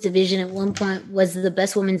women's division at one point was the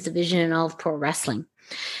best women's division in all of pro wrestling.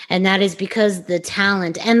 And that is because the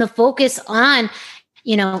talent and the focus on,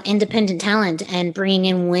 independent talent and bringing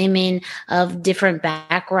in women of different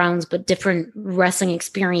backgrounds, but different wrestling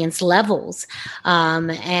experience levels.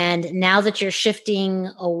 And now that you're shifting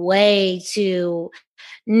away to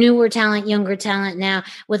newer talent, younger talent, now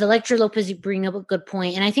with Elektra Lopez, you bring up a good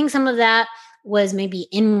point. And I think some of that was maybe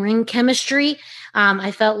in-ring chemistry. I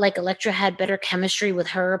felt like Elektra had better chemistry with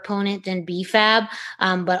her opponent than B-Fab.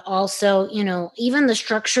 But also, even the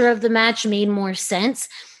structure of the match made more sense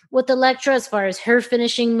with Elektra as far as her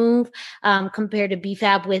finishing move compared to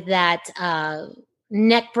B-Fab with that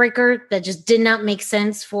neck breaker that just did not make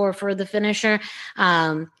sense for the finisher.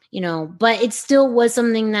 But it still was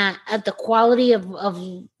something that at the quality of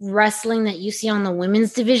wrestling that you see on the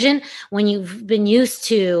women's division, when you've been used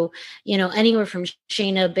to, anywhere from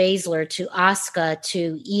Shayna Baszler to Asuka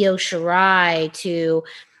to Io Shirai to,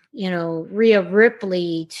 Rhea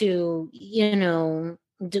Ripley to,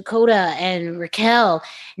 Dakota and Raquel,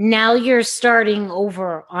 now you're starting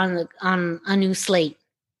over on a new slate.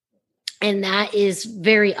 And that is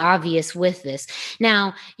very obvious with this.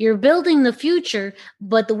 Now, you're building the future,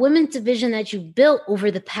 but the women's division that you built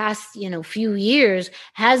over the past, few years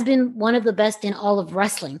has been one of the best in all of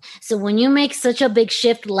wrestling. So when you make such a big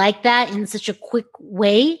shift like that in such a quick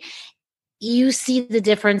way, you see the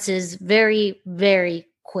differences very, very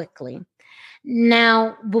quickly.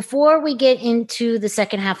 Now, before we get into the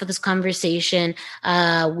second half of this conversation,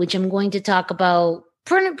 which I'm going to talk about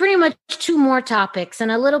pretty much two more topics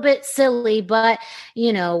and a little bit silly, but,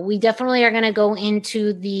 we definitely are going to go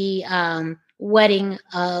into the wedding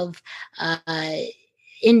of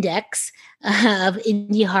Index, of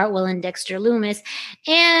Indy Hartwell and Dexter Lumis,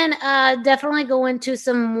 and definitely go into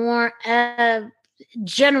some more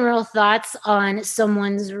general thoughts on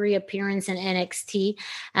someone's reappearance in NXT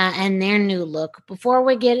and their new look. Before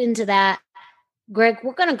we get into that, Greg,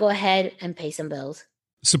 we're going to go ahead and pay some bills.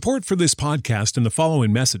 Support for this podcast and the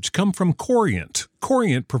following message come from Corient.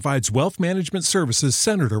 Corient provides wealth management services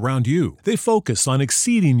centered around you. They focus on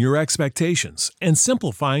exceeding your expectations and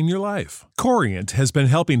simplifying your life. Corient has been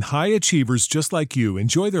helping high achievers just like you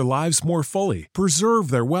enjoy their lives more fully,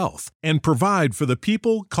 preserve their wealth, and provide for the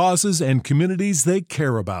people, causes, and communities they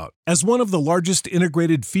care about. As one of the largest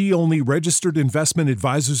integrated fee-only registered investment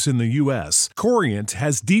advisors in the U.S., Corient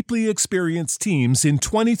has deeply experienced teams in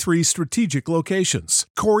 23 strategic locations.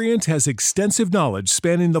 Corient has extensive knowledge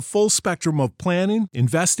spanning the full spectrum of planning,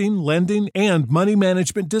 investing, lending, and money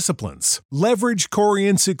management disciplines. Leverage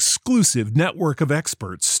Corient's exclusive network of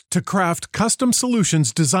experts to craft custom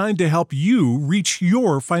solutions designed to help you reach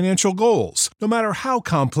your financial goals, no matter how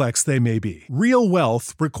complex they may be. Real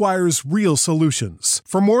wealth requires real solutions.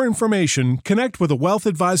 For more information, connect with a wealth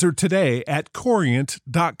advisor today at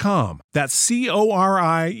Corient.com. That's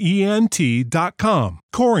Corient.com.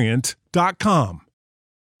 Corient.com.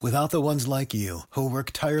 Without the ones like you, who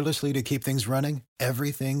work tirelessly to keep things running,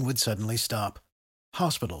 everything would suddenly stop.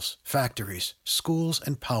 Hospitals, factories, schools,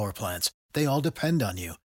 and power plants, they all depend on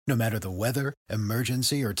you. No matter the weather,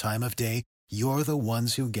 emergency, or time of day, you're the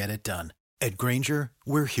ones who get it done. At Grainger,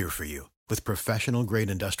 we're here for you with professional-grade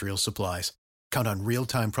industrial supplies. Count on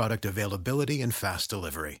real-time product availability and fast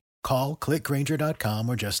delivery. Call, click Grainger.com,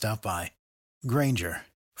 or just stop by. Grainger,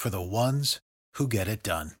 for the ones who get it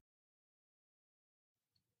done.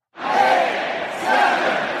 8,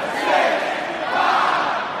 7, 6,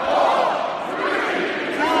 5, 4, 3,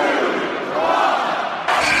 2, 1.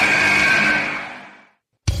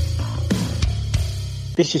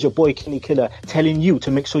 This is your boy Kenny Killer telling you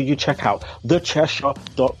to make sure you check out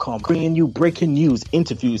thechairshot.com, bringing you breaking news,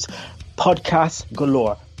 interviews, podcasts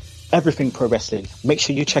galore, everything pro wrestling. Make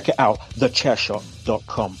sure you check it out,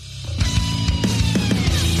 thechairshot.com.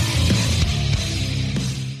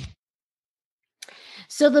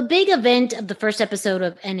 So the big event of the first episode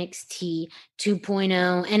of NXT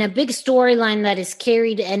 2.0 and a big storyline that has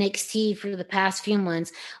carried NXT for the past few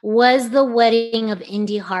months was the wedding of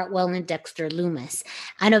Indy Hartwell and Dexter Lumis,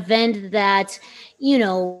 an event that,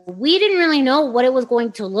 we didn't really know what it was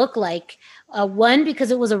going to look like. One,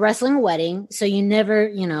 because it was a wrestling wedding, so you never,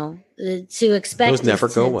 to expect. Those never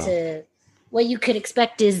go well. What you could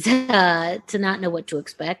expect is to not know what to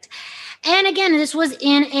expect. And again, this was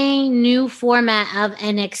in a new format of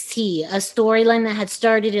NXT, a storyline that had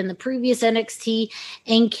started in the previous NXT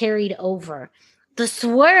and carried over. The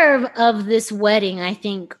swerve of this wedding, I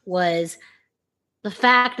think, was the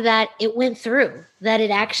fact that it went through, that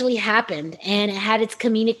it actually happened, and it had its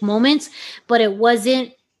comedic moments, but it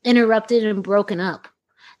wasn't interrupted and broken up,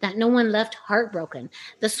 that no one left heartbroken.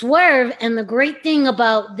 The swerve and the great thing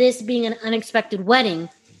about this being an unexpected wedding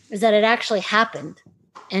is that it actually happened.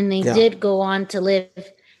 And they did go on to live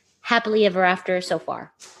happily ever after so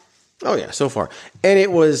far. Oh, yeah, so far.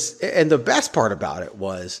 And the best part about it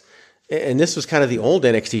was, and this was kind of the old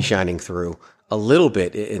NXT shining through a little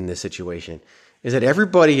bit in this situation, is that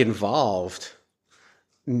everybody involved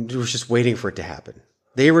was just waiting for it to happen.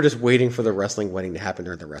 They were just waiting for the wrestling wedding to happen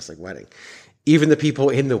during the wrestling wedding. Even the people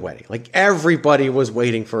in the wedding, like everybody was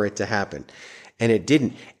waiting for it to happen. And it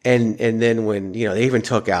didn't. And then when, they even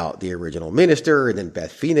took out the original minister, and then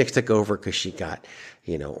Beth Phoenix took over because she got,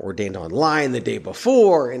 ordained online the day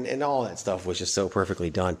before, and all that stuff was just so perfectly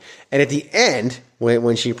done. And at the end,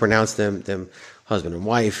 when she pronounced them husband and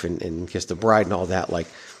wife and kissed the bride and all that, like,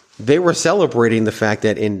 they were celebrating the fact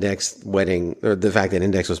that Index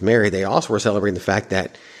was married. They also were celebrating the fact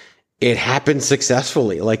that it happened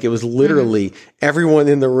successfully. Like, it was literally everyone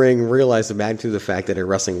in the ring realized the magnitude of the fact that a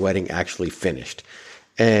wrestling wedding actually finished.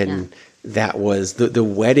 And that was the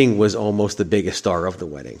wedding was almost the biggest star of the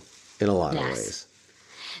wedding in a lot of ways.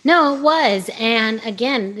 No, it was. And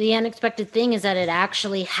again, the unexpected thing is that it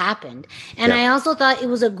actually happened. And I also thought it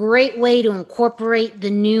was a great way to incorporate the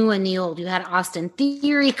new and the old. You had Austin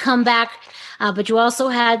Theory come back, but you also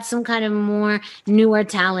had some kind of more newer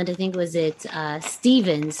talent. I think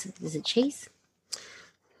Stevens. Is it Chase?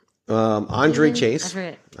 Andre Chase. I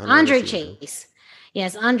forget. Andre Chase.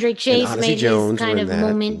 Yes, Andre Chase made his kind of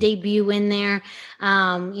moment debut in there.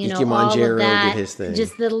 All of that. Did his thing.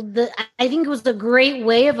 Just I think it was a great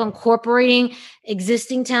way of incorporating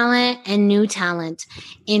existing talent and new talent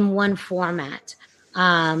in one format.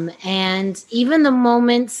 And even the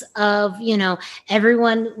moments of,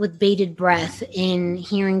 everyone with bated breath in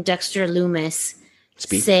hearing Dexter Lumis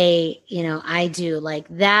say, I do, like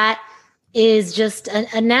that is just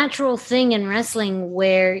a natural thing in wrestling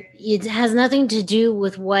where it has nothing to do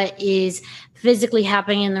with what is physically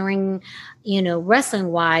happening in the ring, wrestling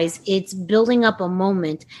wise. It's building up a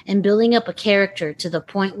moment and building up a character to the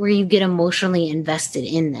point where you get emotionally invested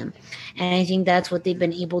in them. And I think that's what they've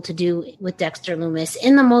been able to do with Dexter Lumis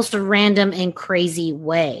in the most random and crazy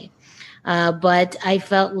way. But I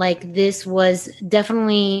felt like this was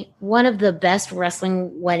definitely one of the best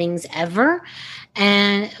wrestling weddings ever,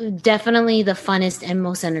 and definitely the funnest and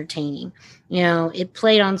most entertaining. It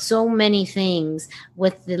played on so many things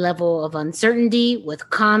with the level of uncertainty, with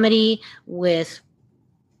comedy, with,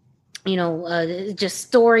 just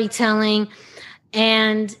storytelling.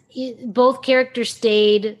 And both characters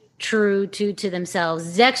stayed true to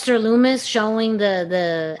themselves. Dexter Lumis showing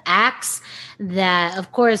the axe that,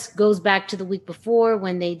 of course, goes back to the week before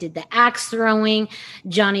when they did the axe throwing.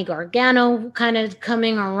 Johnny Gargano kind of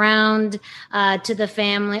coming around to the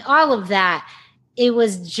family. All of that. It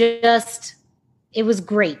was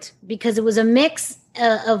great because it was a mix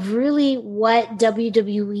of really what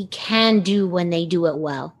WWE can do when they do it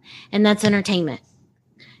well, and that's entertainment.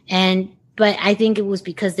 But I think it was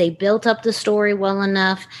because they built up the story well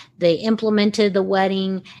enough, they implemented the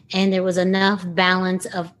wedding, and there was enough balance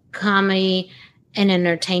of comedy and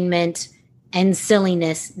entertainment and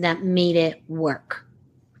silliness that made it work.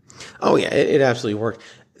 Oh, yeah, it absolutely worked.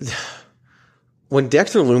 When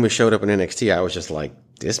Dexter Lumis showed up in NXT, I was just like,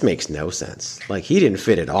 this makes no sense. Like, he didn't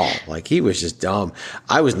fit at all. Like, he was just dumb.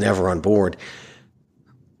 I was never on board.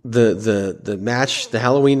 The match, the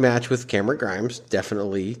Halloween match with Cameron Grimes,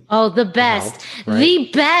 definitely. Oh, the best, helped, right? The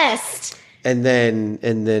best. And then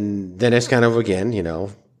it's kind of again,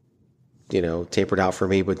 tapered out for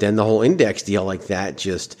me. But then the whole Index deal like that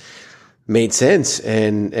just made sense,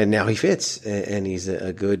 and now he fits, and he's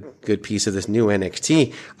a good piece of this new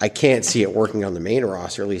NXT. I can't see it working on the main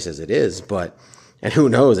roster, at least as it is. And who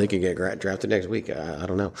knows? They could get drafted next week. I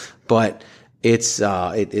don't know, but.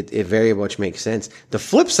 It very much makes sense. The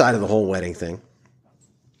flip side of the whole wedding thing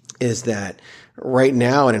is that right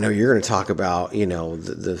now, and I know you're going to talk about,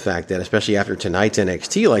 the fact that especially after tonight's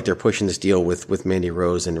NXT, like they're pushing this deal with Mandy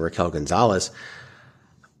Rose and Raquel Gonzalez.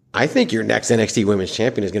 I think your next NXT Women's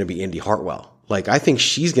Champion is going to be Indy Hartwell. Like, I think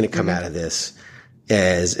she's going to come out of this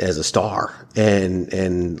as a star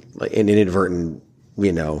and like an inadvertent,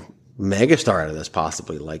 megastar out of this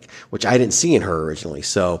possibly, like, which I didn't see in her originally.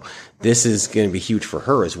 So this is going to be huge for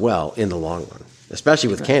her as well in the long run, especially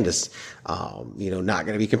with Candice, not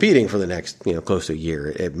going to be competing for the next, close to a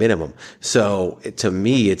year at minimum. So to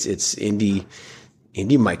me, it's Indy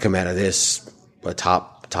might come out of this a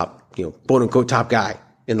top, quote unquote top guy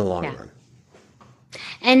in the long run.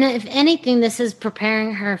 And if anything, this is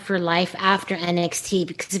preparing her for life after NXT,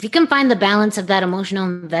 because if you can find the balance of that emotional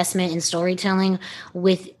investment in storytelling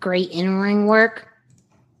with great in-ring work,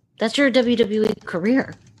 that's your WWE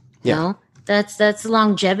career. Yeah. That's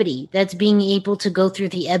longevity. That's being able to go through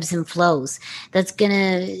the ebbs and flows.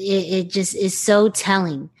 It just is so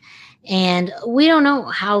telling. And we don't know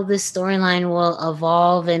how this storyline will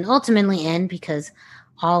evolve and ultimately end, because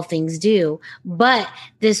all things do. But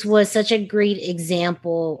this was such a great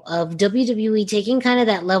example of WWE taking kind of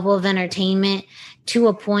that level of entertainment to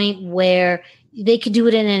a point where they could do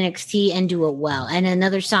it in NXT and do it well. And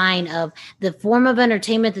another sign of the form of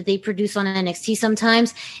entertainment that they produce on NXT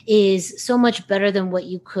sometimes is so much better than what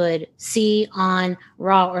you could see on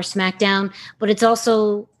Raw or SmackDown. But it's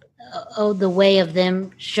also the way of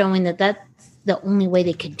them showing that that's the only way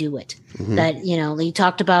they could do it. Mm-hmm. That, you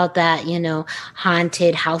talked about that,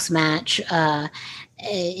 haunted house match in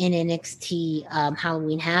NXT,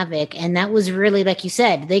 Halloween Havoc. And that was really, like you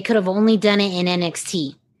said, they could have only done it in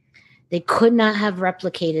NXT. They could not have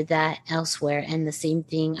replicated that elsewhere. And the same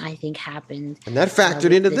thing, I think, happened. And that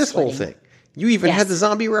factored into this whole thing. You even had the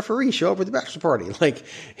zombie referee show up at the bachelor party. Like,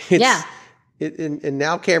 and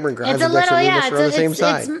now Cameron Grimes and Dexter Lumis are on the same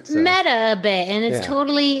side. It's meta a bit, and it's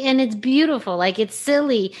totally, and it's beautiful. Like, it's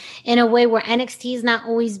silly in a way where NXT has not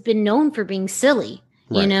always been known for being silly.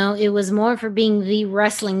 Right. It was more for being the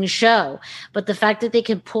wrestling show. But the fact that they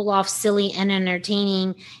could pull off silly and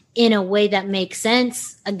entertaining in a way that makes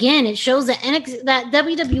sense, again, it shows that that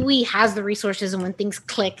WWE has the resources, and when things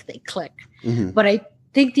click, they click. Mm-hmm. But I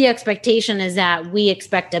think the expectation is that we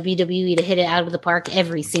expect WWE to hit it out of the park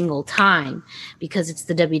every single time, because it's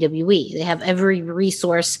the WWE. They have every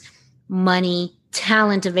resource, money,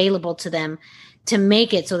 talent available to them to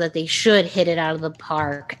make it so that they should hit it out of the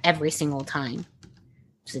park every single time.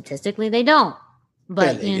 Statistically, they don't.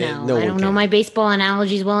 But, I don't know my baseball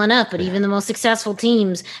analogies well enough, but even the most successful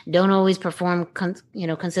teams don't always perform,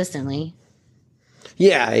 consistently.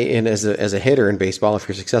 Yeah, and as a hitter in baseball, if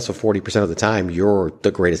you're successful 40% of the time, you're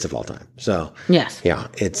the greatest of all time. So yes, yeah,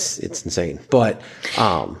 it's insane. But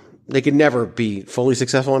they could never be fully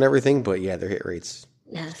successful in everything. But yeah, their hit rates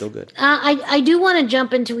still good. I do want to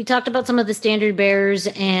jump into. We talked about some of the standard bearers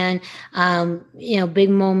and big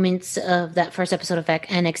moments of that first episode of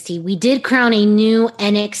NXT. We did crown a new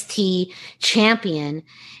NXT champion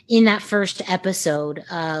in that first episode,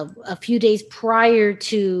 a few days prior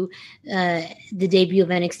to the debut of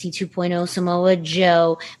NXT 2.0. Samoa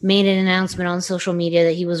Joe made an announcement on social media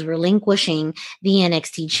that he was relinquishing the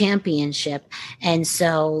NXT championship. And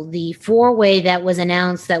so the 4-way that was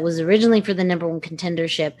announced that was originally for the number one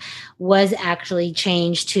contendership was actually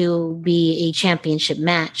changed to be a championship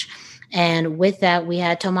match. And with that, we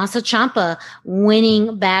had Tommaso Ciampa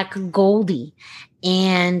winning back Goldie.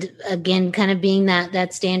 And again, kind of being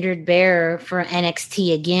that standard bearer for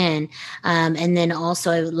NXT again. And then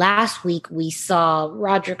also last week we saw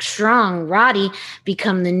Roderick Strong, Roddy,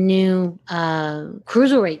 become the new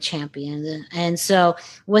cruiserweight champion. And so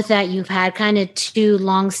with that, you've had kind of two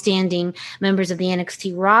longstanding members of the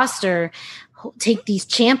NXT roster take these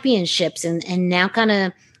championships and now kind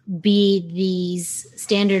of be these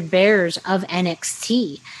standard bearers of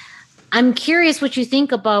NXT. I'm curious what you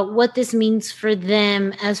think about what this means for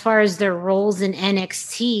them as far as their roles in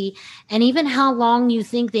NXT and even how long you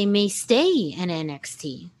think they may stay in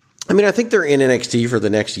NXT. I mean, I think they're in NXT for the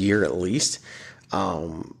next year at least.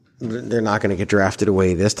 They're not going to get drafted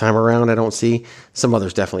away this time around, I don't see. Some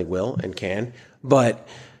others definitely will and can. But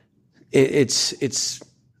they're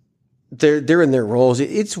in their roles.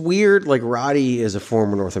 It's weird. Like Roddy is a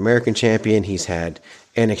former North American champion. He's had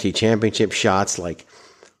NXT championship shots. Like,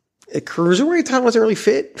 a cruiserweight title wasn't really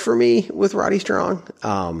fit for me with Roddy Strong.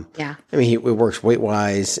 Yeah. I mean, it works weight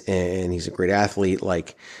wise and he's a great athlete.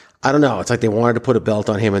 Like, I don't know. It's like they wanted to put a belt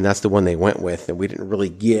on him and that's the one they went with. And we didn't really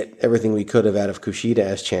get everything we could have out of Kushida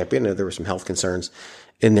as champion. And there were some health concerns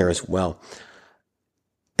in there as well.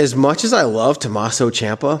 As much as I love Tommaso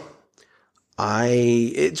Ciampa,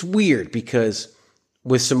 it's weird because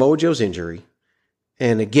with Samoa Joe's injury,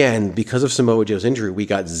 and again, because of Samoa Joe's injury, we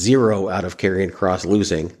got 0 out of Karrion Kross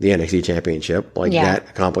losing the NXT championship. That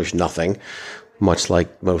accomplished nothing, much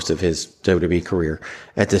like most of his WWE career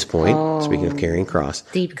at this point. Speaking of Karrion Kross.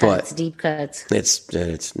 Deep cuts.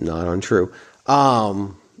 It's not untrue.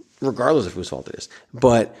 Regardless of whose fault it is.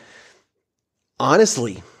 But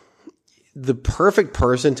honestly, the perfect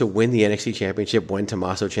person to win the NXT championship when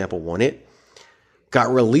Tommaso Ciampa won it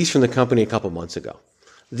got released from the company a couple months ago.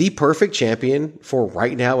 The perfect champion for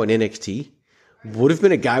right now in NXT would have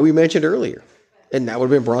been a guy we mentioned earlier, and that would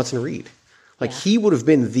have been Bronson Reed. He would have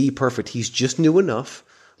been the perfect. He's just new enough,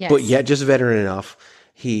 but yet just veteran enough.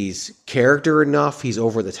 He's character enough. He's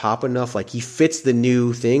over the top enough. He fits the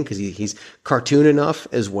new thing because he's cartoon enough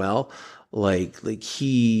as well.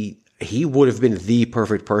 He would have been the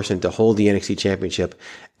perfect person to hold the NXT championship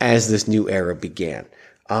as this new era began.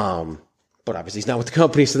 But obviously he's not with the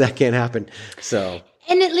company, so that can't happen. So.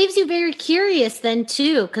 And it leaves you very curious then,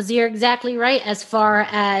 too, because you're exactly right as far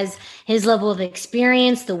as his level of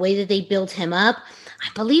experience, the way that they built him up. I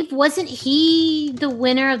believe, wasn't he the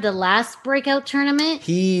winner of the last breakout tournament?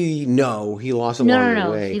 He lost along the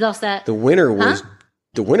way. He lost that. The winner was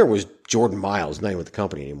Jordan Miles, not even with the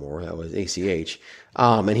company anymore. That was ACH.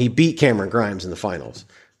 And he beat Cameron Grimes in the finals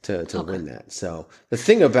to win that. So the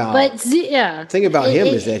thing about him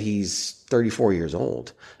is that he's 34 years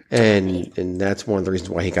old. And that's one of the reasons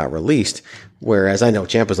why he got released. Whereas I know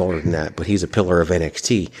Ciampa's older than that, but he's a pillar of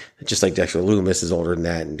NXT, just like Dexter Lumis is older than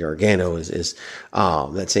that, and Gargano is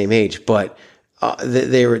that same age. But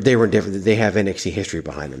they were different. They have NXT history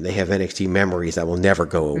behind them. They have NXT memories that will never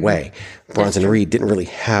go away. Bronson Reed didn't really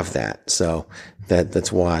have that, so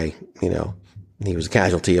that's why he was a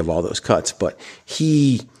casualty of all those cuts. But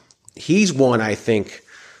he's one, I think.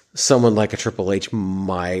 Someone like a Triple H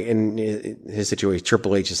might, in his situation,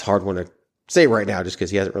 Triple H is a hard one to say right now just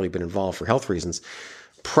because he hasn't really been involved for health reasons.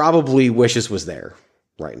 Probably wishes was there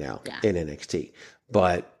right now in NXT.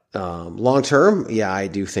 But long term, I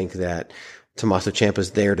do think that Tommaso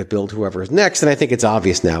Ciampa's there to build whoever's next. And I think it's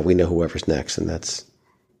obvious now. We know whoever's next, and that's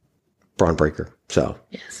Braun Breaker. So,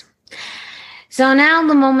 yes. So now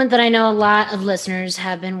the moment that I know a lot of listeners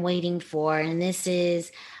have been waiting for, and this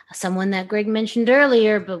is someone that Greg mentioned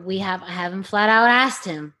earlier, but I haven't flat out asked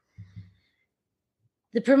him.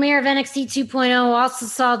 The premiere of NXT 2.0 also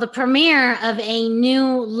saw the premiere of a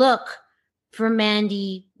new look for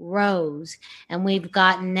Mandy Rose. And we've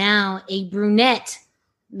gotten now a brunette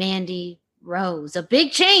Mandy Rose. A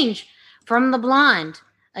big change from the blonde.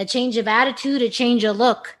 A change of attitude, a change of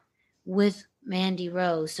look with Mandy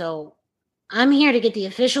Rose. So I'm here to get the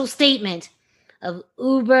official statement of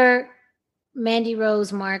Uber, Mandy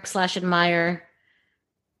Rose, Mark / admire,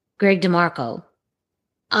 Greg DeMarco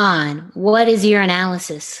on what is your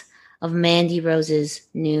analysis of Mandy Rose's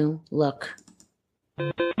new look?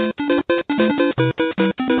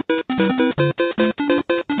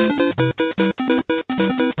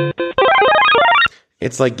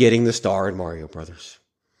 It's like getting the star in Mario Brothers.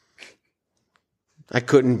 I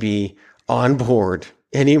couldn't be on board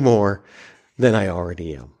any more than I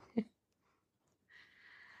already am.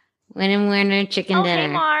 Winner, chicken dinner.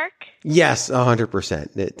 Okay, Mark. Yes,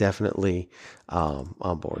 100%. Definitely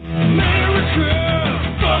on board. Yeah,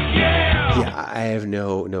 I have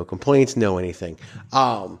no complaints, no anything.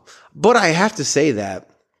 But I have to say that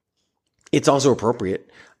it's also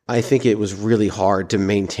appropriate. I think it was really hard to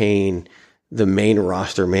maintain the main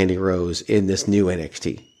roster Mandy Rose in this new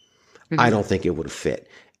NXT. Mm-hmm. I don't think it would have fit.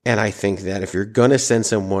 And I think that if you're going to send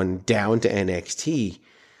someone down to NXT,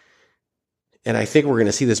 and I think we're going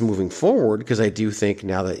to see this moving forward, because I do think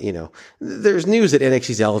now that, you know, there's news that NXT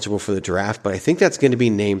is eligible for the draft, but I think that's going to be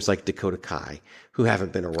names like Dakota Kai, who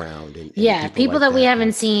haven't been around. And people like that we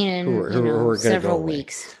haven't seen in who are several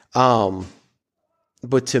weeks.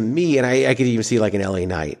 But to me, and I could even see like an LA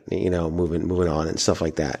Knight, you know, moving on and stuff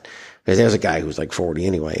like that. Because there's a guy who's like 40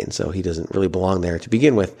 anyway, and so he doesn't really belong there to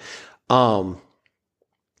begin with.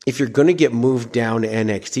 If you're going to get moved down to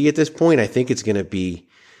NXT at this point, I think it's going to be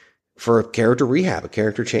for a character rehab, a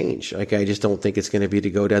character change. Like, I just don't think it's going to be to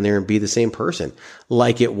go down there and be the same person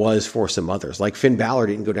like it was for some others. Like Finn Balor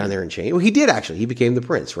didn't go down there and change. Well, he did actually. He became the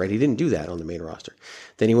Prince, right? He didn't do that on the main roster.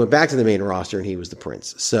 Then he went back to the main roster and he was the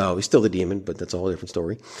Prince. So he's still the Demon, but that's a whole different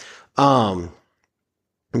story.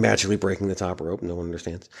 Magically breaking the top rope. No one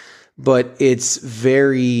understands. But it's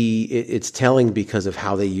telling because of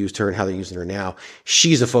how they used her and how they're using her now.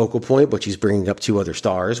 She's a focal point, but she's bringing up 2 other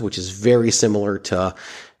stars, which is very similar to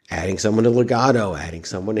adding someone to Legado, adding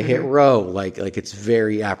someone to Hit Row. Like it's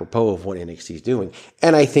very apropos of what NXT is doing.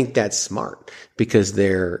 And I think that's smart because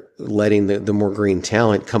they're letting the more green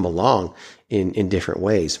talent come along in different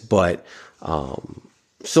ways. But,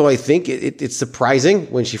 so I think it's surprising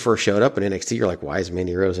when she first showed up in NXT. You're like, why is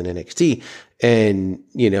Mandy Rose in NXT? And,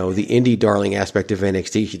 you know, the indie darling aspect of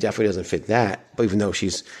NXT, she definitely doesn't fit that. But even though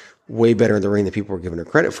she's way better in the ring than people were giving her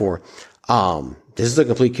credit for, this is a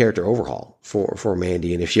complete character overhaul for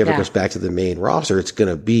Mandy. And if she ever goes back to the main roster, it's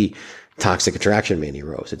going to be Toxic Attraction Mandy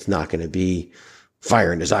Rose. It's not going to be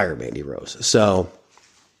Fire and Desire Mandy Rose. So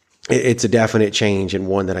it's a definite change and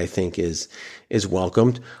one that I think is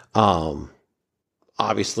welcomed.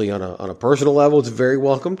 Obviously on a personal level, it's very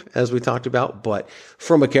welcomed, as we talked about, but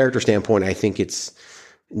from a character standpoint, I think it's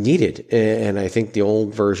needed. And I think the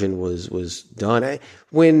old version was done.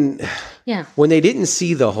 When they didn't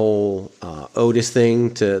see the whole Otis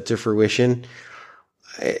thing to fruition,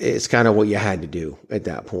 it's kind of what you had to do at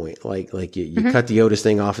that point. Like you cut the Otis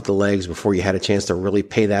thing off at the legs before you had a chance to really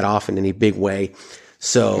pay that off in any big way.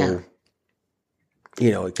 So, you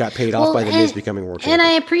know, it got paid off by the Miz becoming world champion. And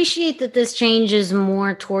I appreciate that this change is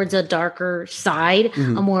more towards a darker side,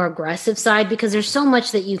 a more aggressive side, because there's so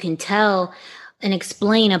much that you can tell and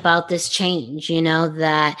explain about this change, you know,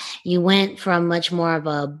 that you went from much more of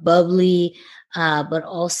a bubbly, but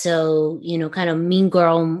also, you know, kind of mean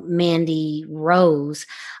girl Mandy Rose,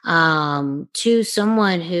 to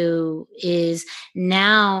someone who is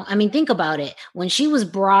now, I mean, think about it. When she was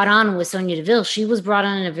brought on with Sonya Deville, she was brought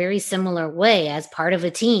on in a very similar way as part of a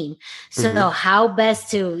team. So how best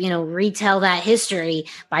to, you know, retell that history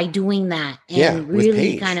by doing that and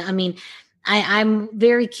really kind of, I mean, I'm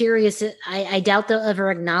very curious. I doubt they'll ever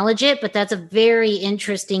acknowledge it, but that's a very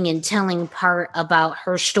interesting and telling part about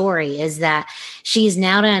her story is that she's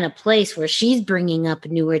now in a place where she's bringing up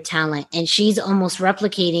newer talent and she's almost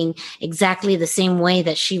replicating exactly the same way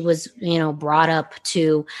that she was, you know, brought up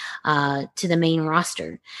to the main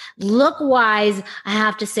roster. Look wise, I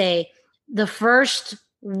have to say the first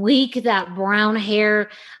week, that brown hair,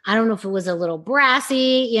 I don't know if it was a little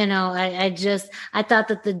brassy, you know, I thought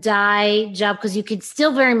that the dye job, because you could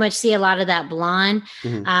still very much see a lot of that blonde,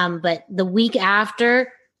 but the week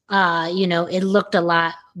after, you know, it looked a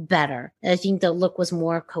lot better. I think the look was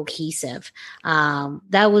more cohesive.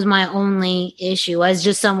 That was my only issue as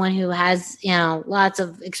just someone who has, you know, lots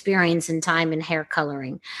of experience and time in hair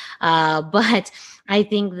coloring. But I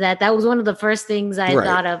think that was one of the first things I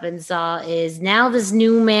thought of and saw is now this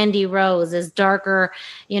new Mandy Rose is darker,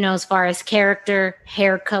 you know, as far as character,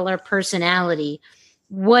 hair color, personality.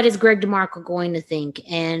 What is Greg DeMarco going to think?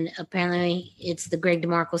 And apparently it's the Greg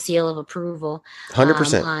DeMarco seal of approval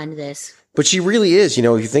 100% on this. But she really is, if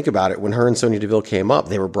you think about it, when her and Sonya Deville came up,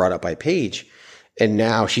 they were brought up by Paige, and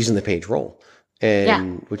now she's in the Paige role.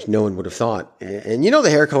 and which no one would have thought. And the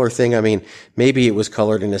hair color thing, I mean, maybe it was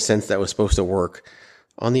colored in a sense that was supposed to work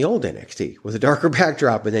on the old NXT with a darker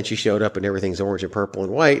backdrop, and then she showed up and everything's orange and purple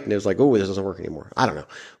and white, and it was like, oh, this doesn't work anymore. I don't know.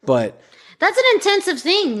 But that's an intensive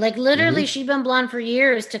thing. Like literally, she's been blonde for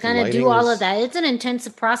years to kind of do all of that. It's an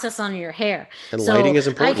intensive process on your hair. And lighting is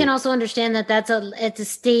important. I can also understand that it's a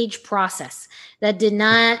stage process that did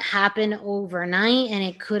not happen overnight, and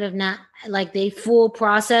it could have not, like the full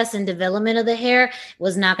process and development of the hair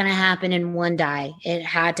was not going to happen in one dye. It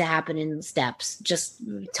had to happen in steps. Just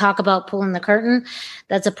talk about pulling the curtain.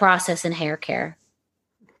 That's a process in hair care.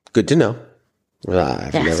 Good to know.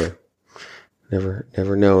 I've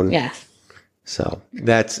never known. Yeah. So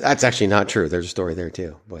that's actually not true. There's a story there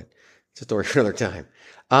too, but it's a story for another time.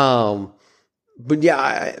 But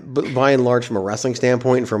yeah, but by and large, from a wrestling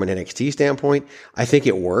standpoint and from an NXT standpoint, I think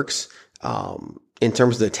it works. In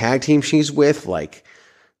terms of the tag team she's with, like,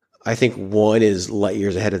 I think one is light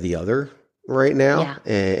years ahead of the other right now. Yeah.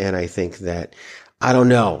 And I think that, I don't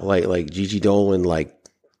know, like Gigi Dolan, like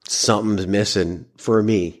something's missing for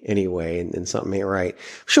me anyway, and something ain't right.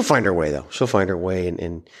 She'll find her way though. She'll find her way,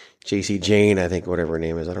 and JC Jane, I think, whatever her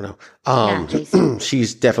name is, I don't know.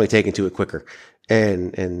 She's definitely taken to it quicker.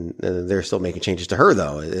 And they're still making changes to her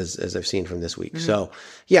though, as I've seen from this week. Mm-hmm. So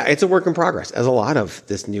yeah, it's a work in progress, as a lot of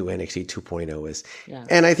this new NXT 2.0 is. Yeah.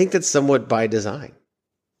 And I think that's somewhat by design.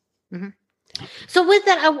 Mm-hmm. So with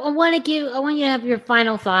that, I want you to have your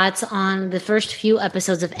final thoughts on the first few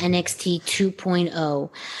episodes of NXT 2.0.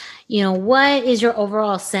 What is your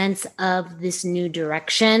overall sense of this new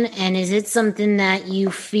direction? And is it something that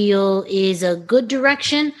you feel is a good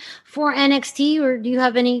direction for NXT, or do you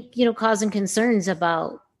have any, cause and concerns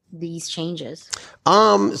about these changes?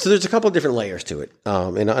 So there's a couple of different layers to it.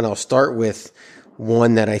 And I'll start with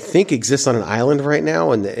one that I think exists on an island right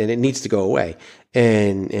now, and it needs to go away. But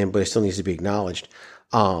it still needs to be acknowledged.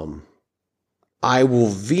 I will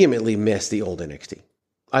vehemently miss the old NXT.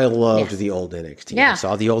 I loved the old NXT. Yeah. I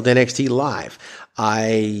saw the old NXT live.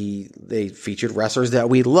 They featured wrestlers that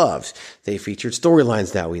we loved. They featured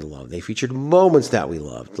storylines that we loved. They featured moments that we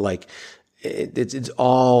loved. Like it's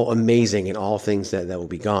all amazing, and all things that will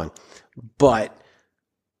be gone. But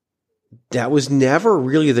that was never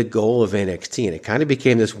really the goal of NXT, and it kind of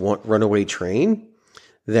became this runaway train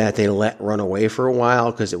that they let run away for a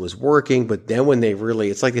while because it was working. But then when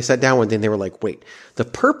it's like they sat down one day and they were like, wait, the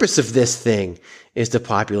purpose of this thing is to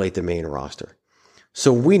populate the main roster.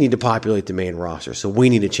 So we need to populate the main roster. So we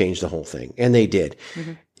need to change the whole thing. And they did.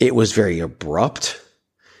 Mm-hmm. It was very abrupt.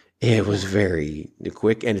 It was very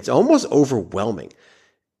quick, and it's almost overwhelming.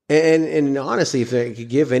 And honestly, if I could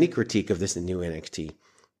give any critique of this new NXT,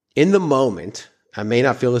 in the moment, I may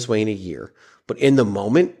not feel this way in a year, but in the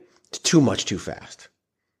moment, it's too much too fast.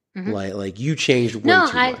 Mm-hmm. Like you changed way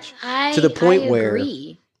too much. To the point where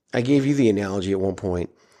I gave you the analogy at one point.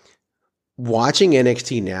 Watching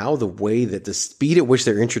NXT now, the way that the speed at which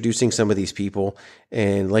they're introducing some of these people,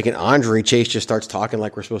 and like an Andre Chase just starts talking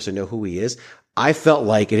like we're supposed to know who he is. I felt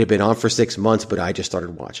like it had been on for 6 months, but I just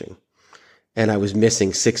started watching, and I was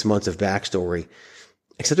missing 6 months of backstory,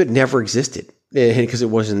 except it never existed because it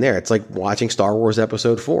wasn't there. It's like watching Star Wars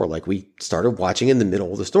Episode 4. Like we started watching in the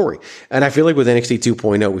middle of the story, and I feel like with NXT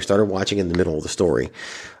 2.0, we started watching in the middle of the story.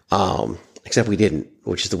 Except we didn't,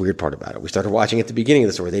 which is the weird part about it. We started watching at the beginning of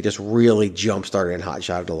the story. They just really jump-started and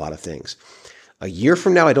hot-shotted a lot of things. A year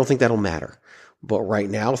from now, I don't think that'll matter. But right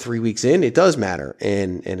now, 3 weeks in, it does matter.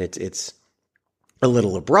 And it's a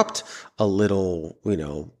little abrupt, a little,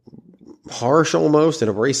 harsh almost and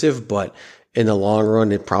abrasive. But in the long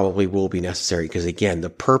run, it probably will be necessary. Because again, the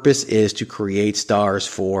purpose is to create stars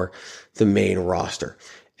for the main roster.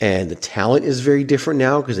 And the talent is very different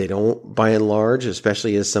now because they don't, by and large,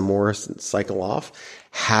 especially as some more cycle off,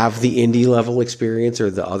 have the indie level experience or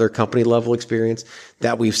the other company level experience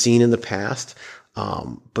that we've seen in the past.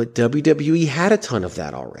 But WWE had a ton of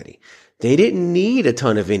that already. They didn't need a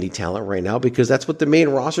ton of indie talent right now because that's what the main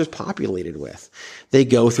roster is populated with. They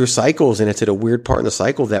go through cycles, and it's at a weird part in the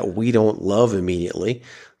cycle that we don't love immediately,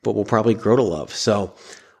 but we'll probably grow to love. So,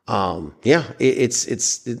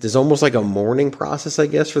 there's almost like a mourning process, I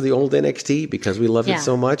guess, for the old NXT because we loved it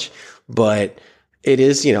so much, but it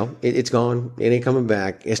is, it's gone. It ain't coming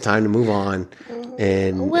back. It's time to move on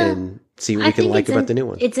and see what we can like about the new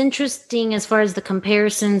one. It's interesting as far as the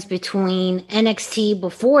comparisons between NXT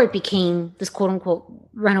before it became this quote unquote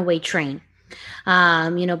runaway train.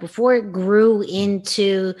 Before it grew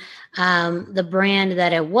into the brand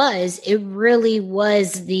that it really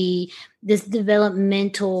was this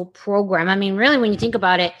developmental program. I mean, really, when you think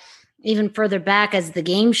about it, even further back as the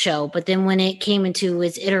game show. But then when it came into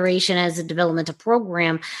its iteration as a developmental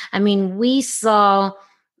program, I mean, we saw,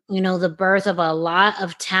 the birth of a lot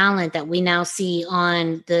of talent that we now see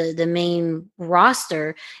on the main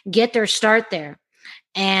roster get their start there.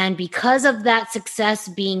 And because of that success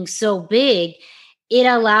being so big, it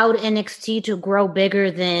allowed NXT to grow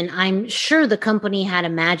bigger than I'm sure the company had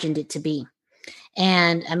imagined it to be.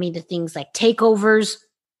 And I mean, the things like takeovers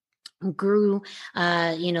grew,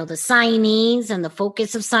 the signees and the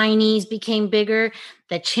focus of signees became bigger.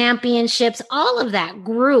 The championships, all of that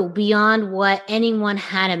grew beyond what anyone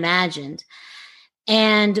had imagined.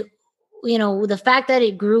 And, the fact that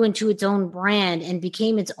it grew into its own brand and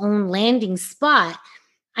became its own landing spot,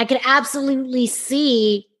 I could absolutely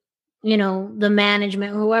see, the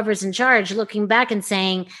management, whoever's in charge, looking back and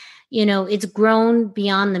saying, it's grown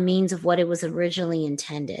beyond the means of what it was originally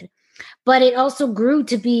intended. But it also grew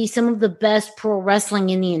to be some of the best pro wrestling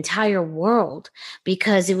in the entire world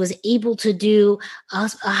because it was able to do a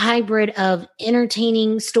hybrid of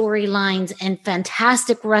entertaining storylines and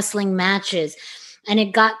fantastic wrestling matches. And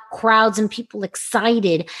it got crowds and people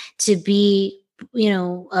excited to be,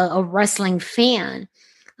 a wrestling fan.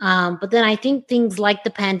 But then I think things like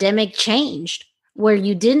the pandemic changed, where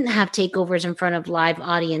you didn't have takeovers in front of live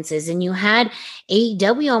audiences and you had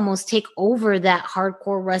AEW almost take over that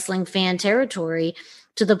hardcore wrestling fan territory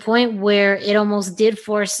to the point where it almost did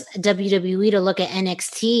force WWE to look at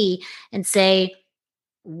NXT and say,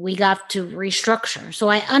 we got to restructure. So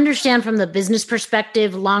I understand from the business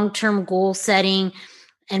perspective, long-term goal setting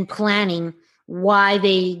and planning, why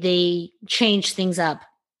they changed things up.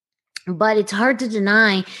 But it's hard to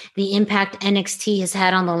deny the impact NXT has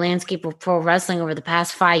had on the landscape of pro wrestling over the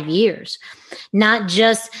past 5 years. Not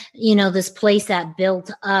just, this place that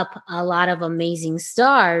built up a lot of amazing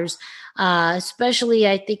stars, especially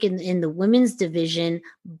I think in the women's division,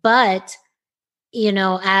 but,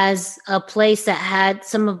 as a place that had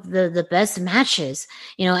some of the best matches.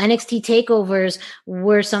 NXT takeovers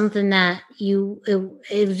were something that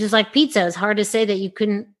it was just like pizza. It's hard to say that you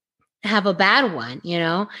couldn't have a bad one,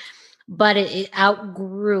 but it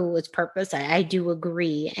outgrew its purpose. I do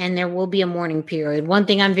agree. And there will be a mourning period. One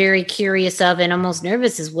thing I'm very curious of and almost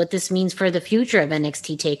nervous is what this means for the future of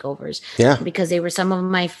NXT takeovers. Yeah. Because they were some of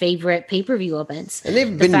my favorite pay-per-view events. And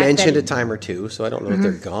they've been mentioned a time or two, so I don't know if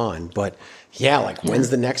they're gone. But when's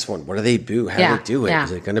the next one? What do they do? How do they do it?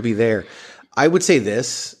 Is it going to be there? I would say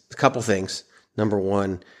a couple things. Number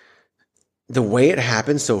one, the way it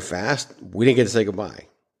happened so fast, we didn't get to say goodbye.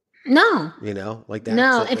 No. Like that.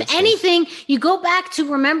 No, if anything, you go back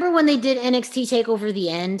to remember when they did NXT TakeOver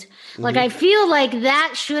the end? Like, I feel like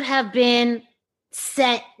that should have been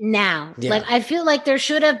set now. Yeah. Like, I feel like there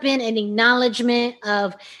should have been an acknowledgement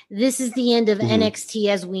of this is the end of NXT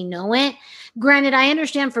as we know it. Granted, I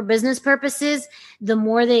understand for business purposes, the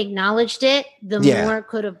more they acknowledged it, the more it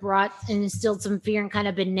could have brought and instilled some fear and kind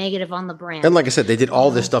of been negative on the brand. And like I said, they did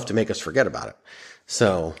all this stuff to make us forget about it.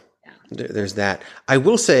 So there's that. I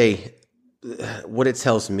will say what it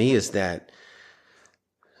tells me is that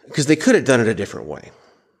because they could have done it a different way,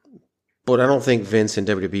 but I don't think Vince and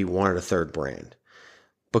WWE wanted a third brand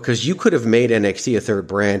because you could have made NXT a third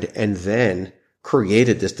brand and then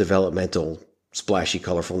created this developmental, splashy,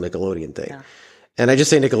 colorful Nickelodeon thing. Yeah. And I just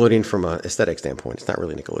say Nickelodeon from an aesthetic standpoint. It's not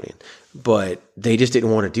really Nickelodeon, but they just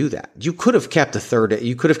didn't want to do that. You could have kept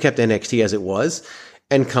you could have kept NXT as it was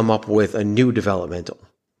and come up with a new developmental.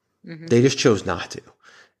 They just chose not to.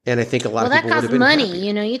 And I think a lot of people would have been money.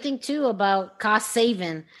 happy. You think too about cost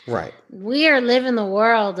saving. Right. We are living the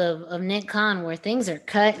world of Nick Khan where things are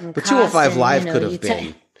cut and but 205 Live could have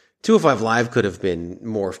been 205 Live could have been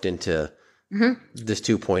morphed into this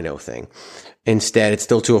 2.0 thing. Instead, it's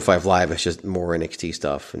still 205 Live. It's just more NXT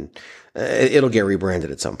stuff, and it'll get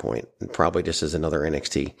rebranded at some point, and probably just as another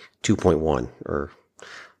NXT 2.1. Or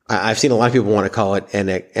I've seen a lot of people want to call it N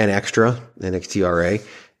Extra, NXT RA.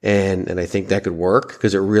 And I think that could work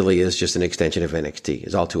because it really is just an extension of NXT.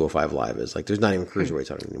 Is all 205 Live is. Like, there's not even cruiserweights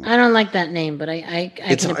on it anymore. I don't like that name, but I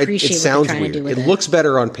can appreciate it sounds what they're trying weird. to do with it. It looks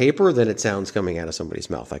better on paper than it sounds coming out of somebody's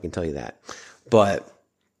mouth. I can tell you that. But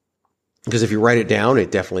because if you write it down, it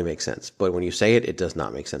definitely makes sense. But when you say it, it does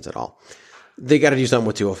not make sense at all. They got to do something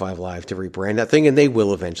with 205 Live to rebrand that thing, and they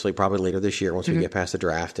will eventually, probably later this year once we get past the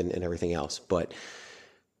draft and everything else. But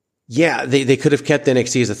yeah, they could have kept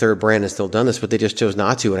NXT as a third brand and still done this, but they just chose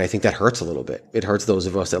not to, and I think that hurts a little bit. It hurts those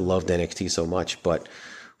of us that loved NXT so much, but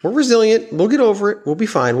we're resilient. We'll get over it. We'll be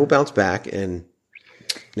fine. We'll bounce back, and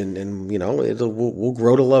we'll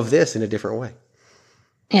grow to love this in a different way.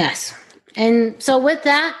 Yes. And so with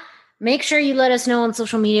that, Make sure you let us know on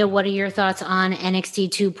social media what are your thoughts on NXT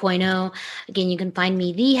 2.0. Again, you can find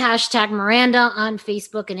me the #Miranda on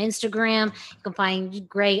Facebook and Instagram. You can find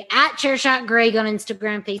Greg at Chairshot Greg on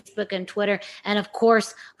Instagram, Facebook, and Twitter. And of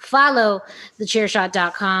course, follow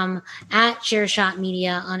thechairshot.com at Chairshot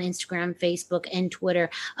Media on Instagram, Facebook, and Twitter.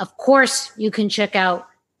 Of course, you can check out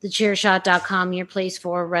thechairshot.com, your place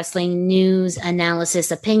for wrestling news, analysis,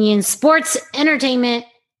 opinions, sports entertainment.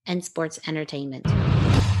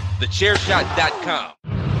 Thechairshot.com.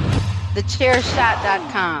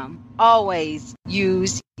 Thechairshot.com. Always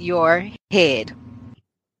use your head.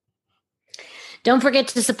 Don't forget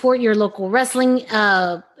to support your local wrestling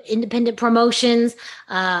independent promotions.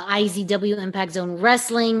 IZW Impact Zone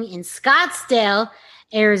Wrestling in Scottsdale,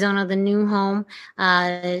 Arizona, the new home.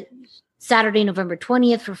 Saturday, November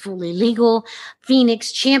 20th for Fully Legal.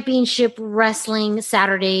 Phoenix Championship Wrestling,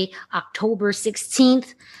 Saturday, October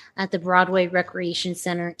 16th. At the Broadway Recreation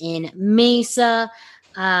Center in Mesa.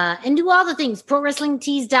 And do all the things.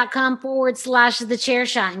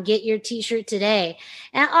 ProWrestlingTees.com/thechairshot and get your t-shirt today.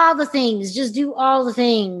 And all the things. Just do all the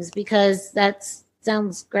things because that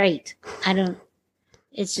sounds great.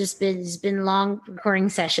 It's been long recording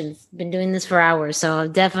sessions. Been doing this for hours. So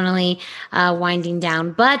I'm definitely winding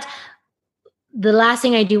down. But the last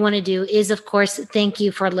thing I do want to do is, of course, thank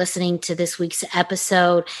you for listening to this week's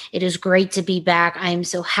episode. It is great to be back. I am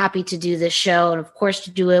so happy to do this show and, of course,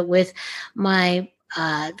 to do it with my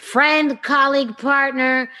friend, colleague,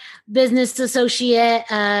 partner, business associate,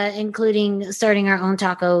 including starting our own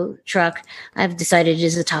taco truck. I've decided it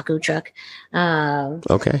is a taco truck.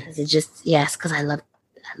 Okay. Because I love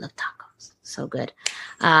tacos. So good.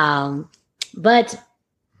 But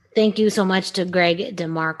thank you so much to Greg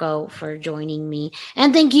DeMarco for joining me.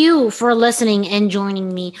 And thank you for listening and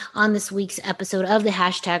joining me on this week's episode of the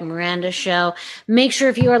 #Miranda Show. Make sure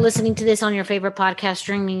if you are listening to this on your favorite podcast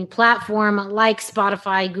streaming platform like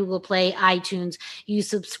Spotify, Google Play, iTunes, you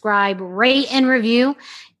subscribe, rate, and review.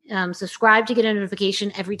 Subscribe to get a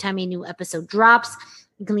notification every time a new episode drops.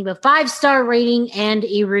 You can leave a 5-star rating and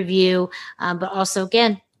a review. But also,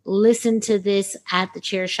 again, listen to this at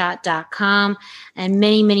thechairshot.com and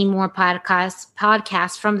many, many more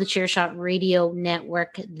podcasts from the Chairshot Radio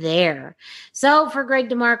Network there. So for Greg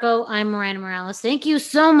DeMarco, I'm Miranda Morales. Thank you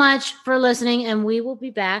so much for listening, and we will be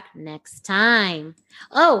back next time.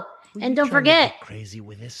 Oh, and don't forget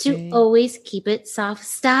to always keep it soft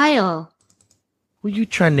style. Were you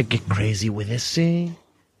trying to get crazy with this thing?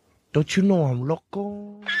 Don't you know I'm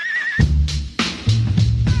loco?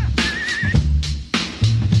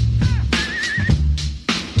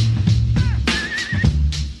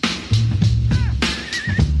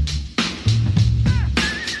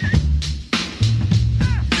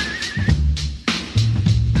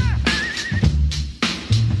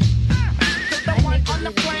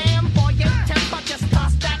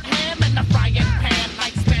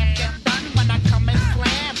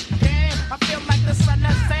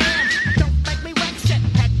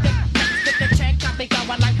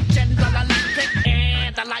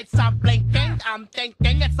 I'm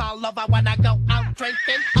thinking it's all over when I go out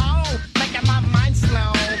drinking. Oh, making my mind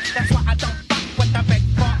slow. That's why I don't fuck with the big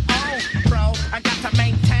 4-0, bro. I got to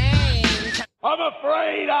maintain. I'm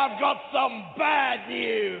afraid I've got some bad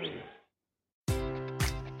news.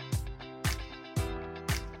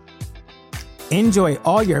 Enjoy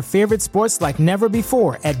all your favorite sports like never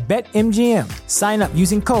before at BetMGM. Sign up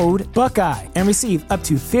using code Buckeye and receive up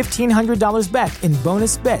to $1,500 back in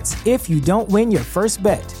bonus bets if you don't win your first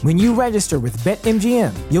bet. When you register with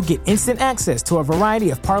BetMGM, you'll get instant access to a variety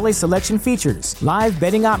of parlay selection features, live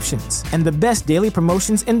betting options, and the best daily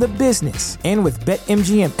promotions in the business. And with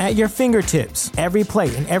BetMGM at your fingertips, every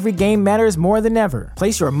play and every game matters more than ever.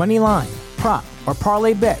 Place your money line, prop, or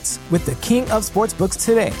parlay bets with the king of sportsbooks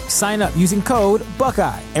today. Sign up using code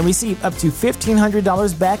Buckeye and receive up to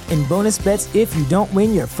 $1,500 back in bonus bets if you don't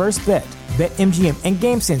win your first bet. BetMGM and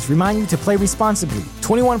GameSense remind you to play responsibly.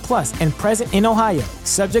 21 plus and present in Ohio,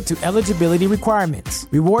 subject to eligibility requirements.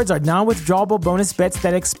 Rewards are non-withdrawable bonus bets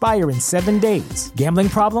that expire in 7 days. Gambling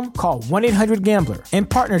problem? Call 1-800-GAMBLER. In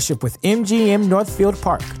partnership with MGM Northfield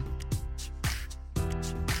Park.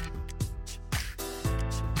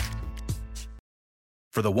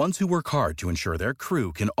 For the ones who work hard to ensure their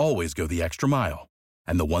crew can always go the extra mile,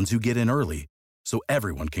 and the ones who get in early so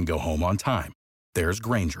everyone can go home on time, there's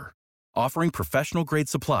Grainger, offering professional-grade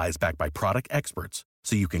supplies backed by product experts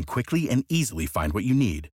so you can quickly and easily find what you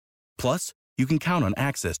need. Plus, you can count on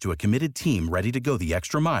access to a committed team ready to go the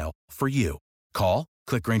extra mile for you. Call,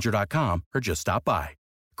 click Grainger.com, or just stop by.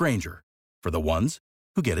 Grainger, for the ones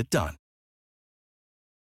who get it done.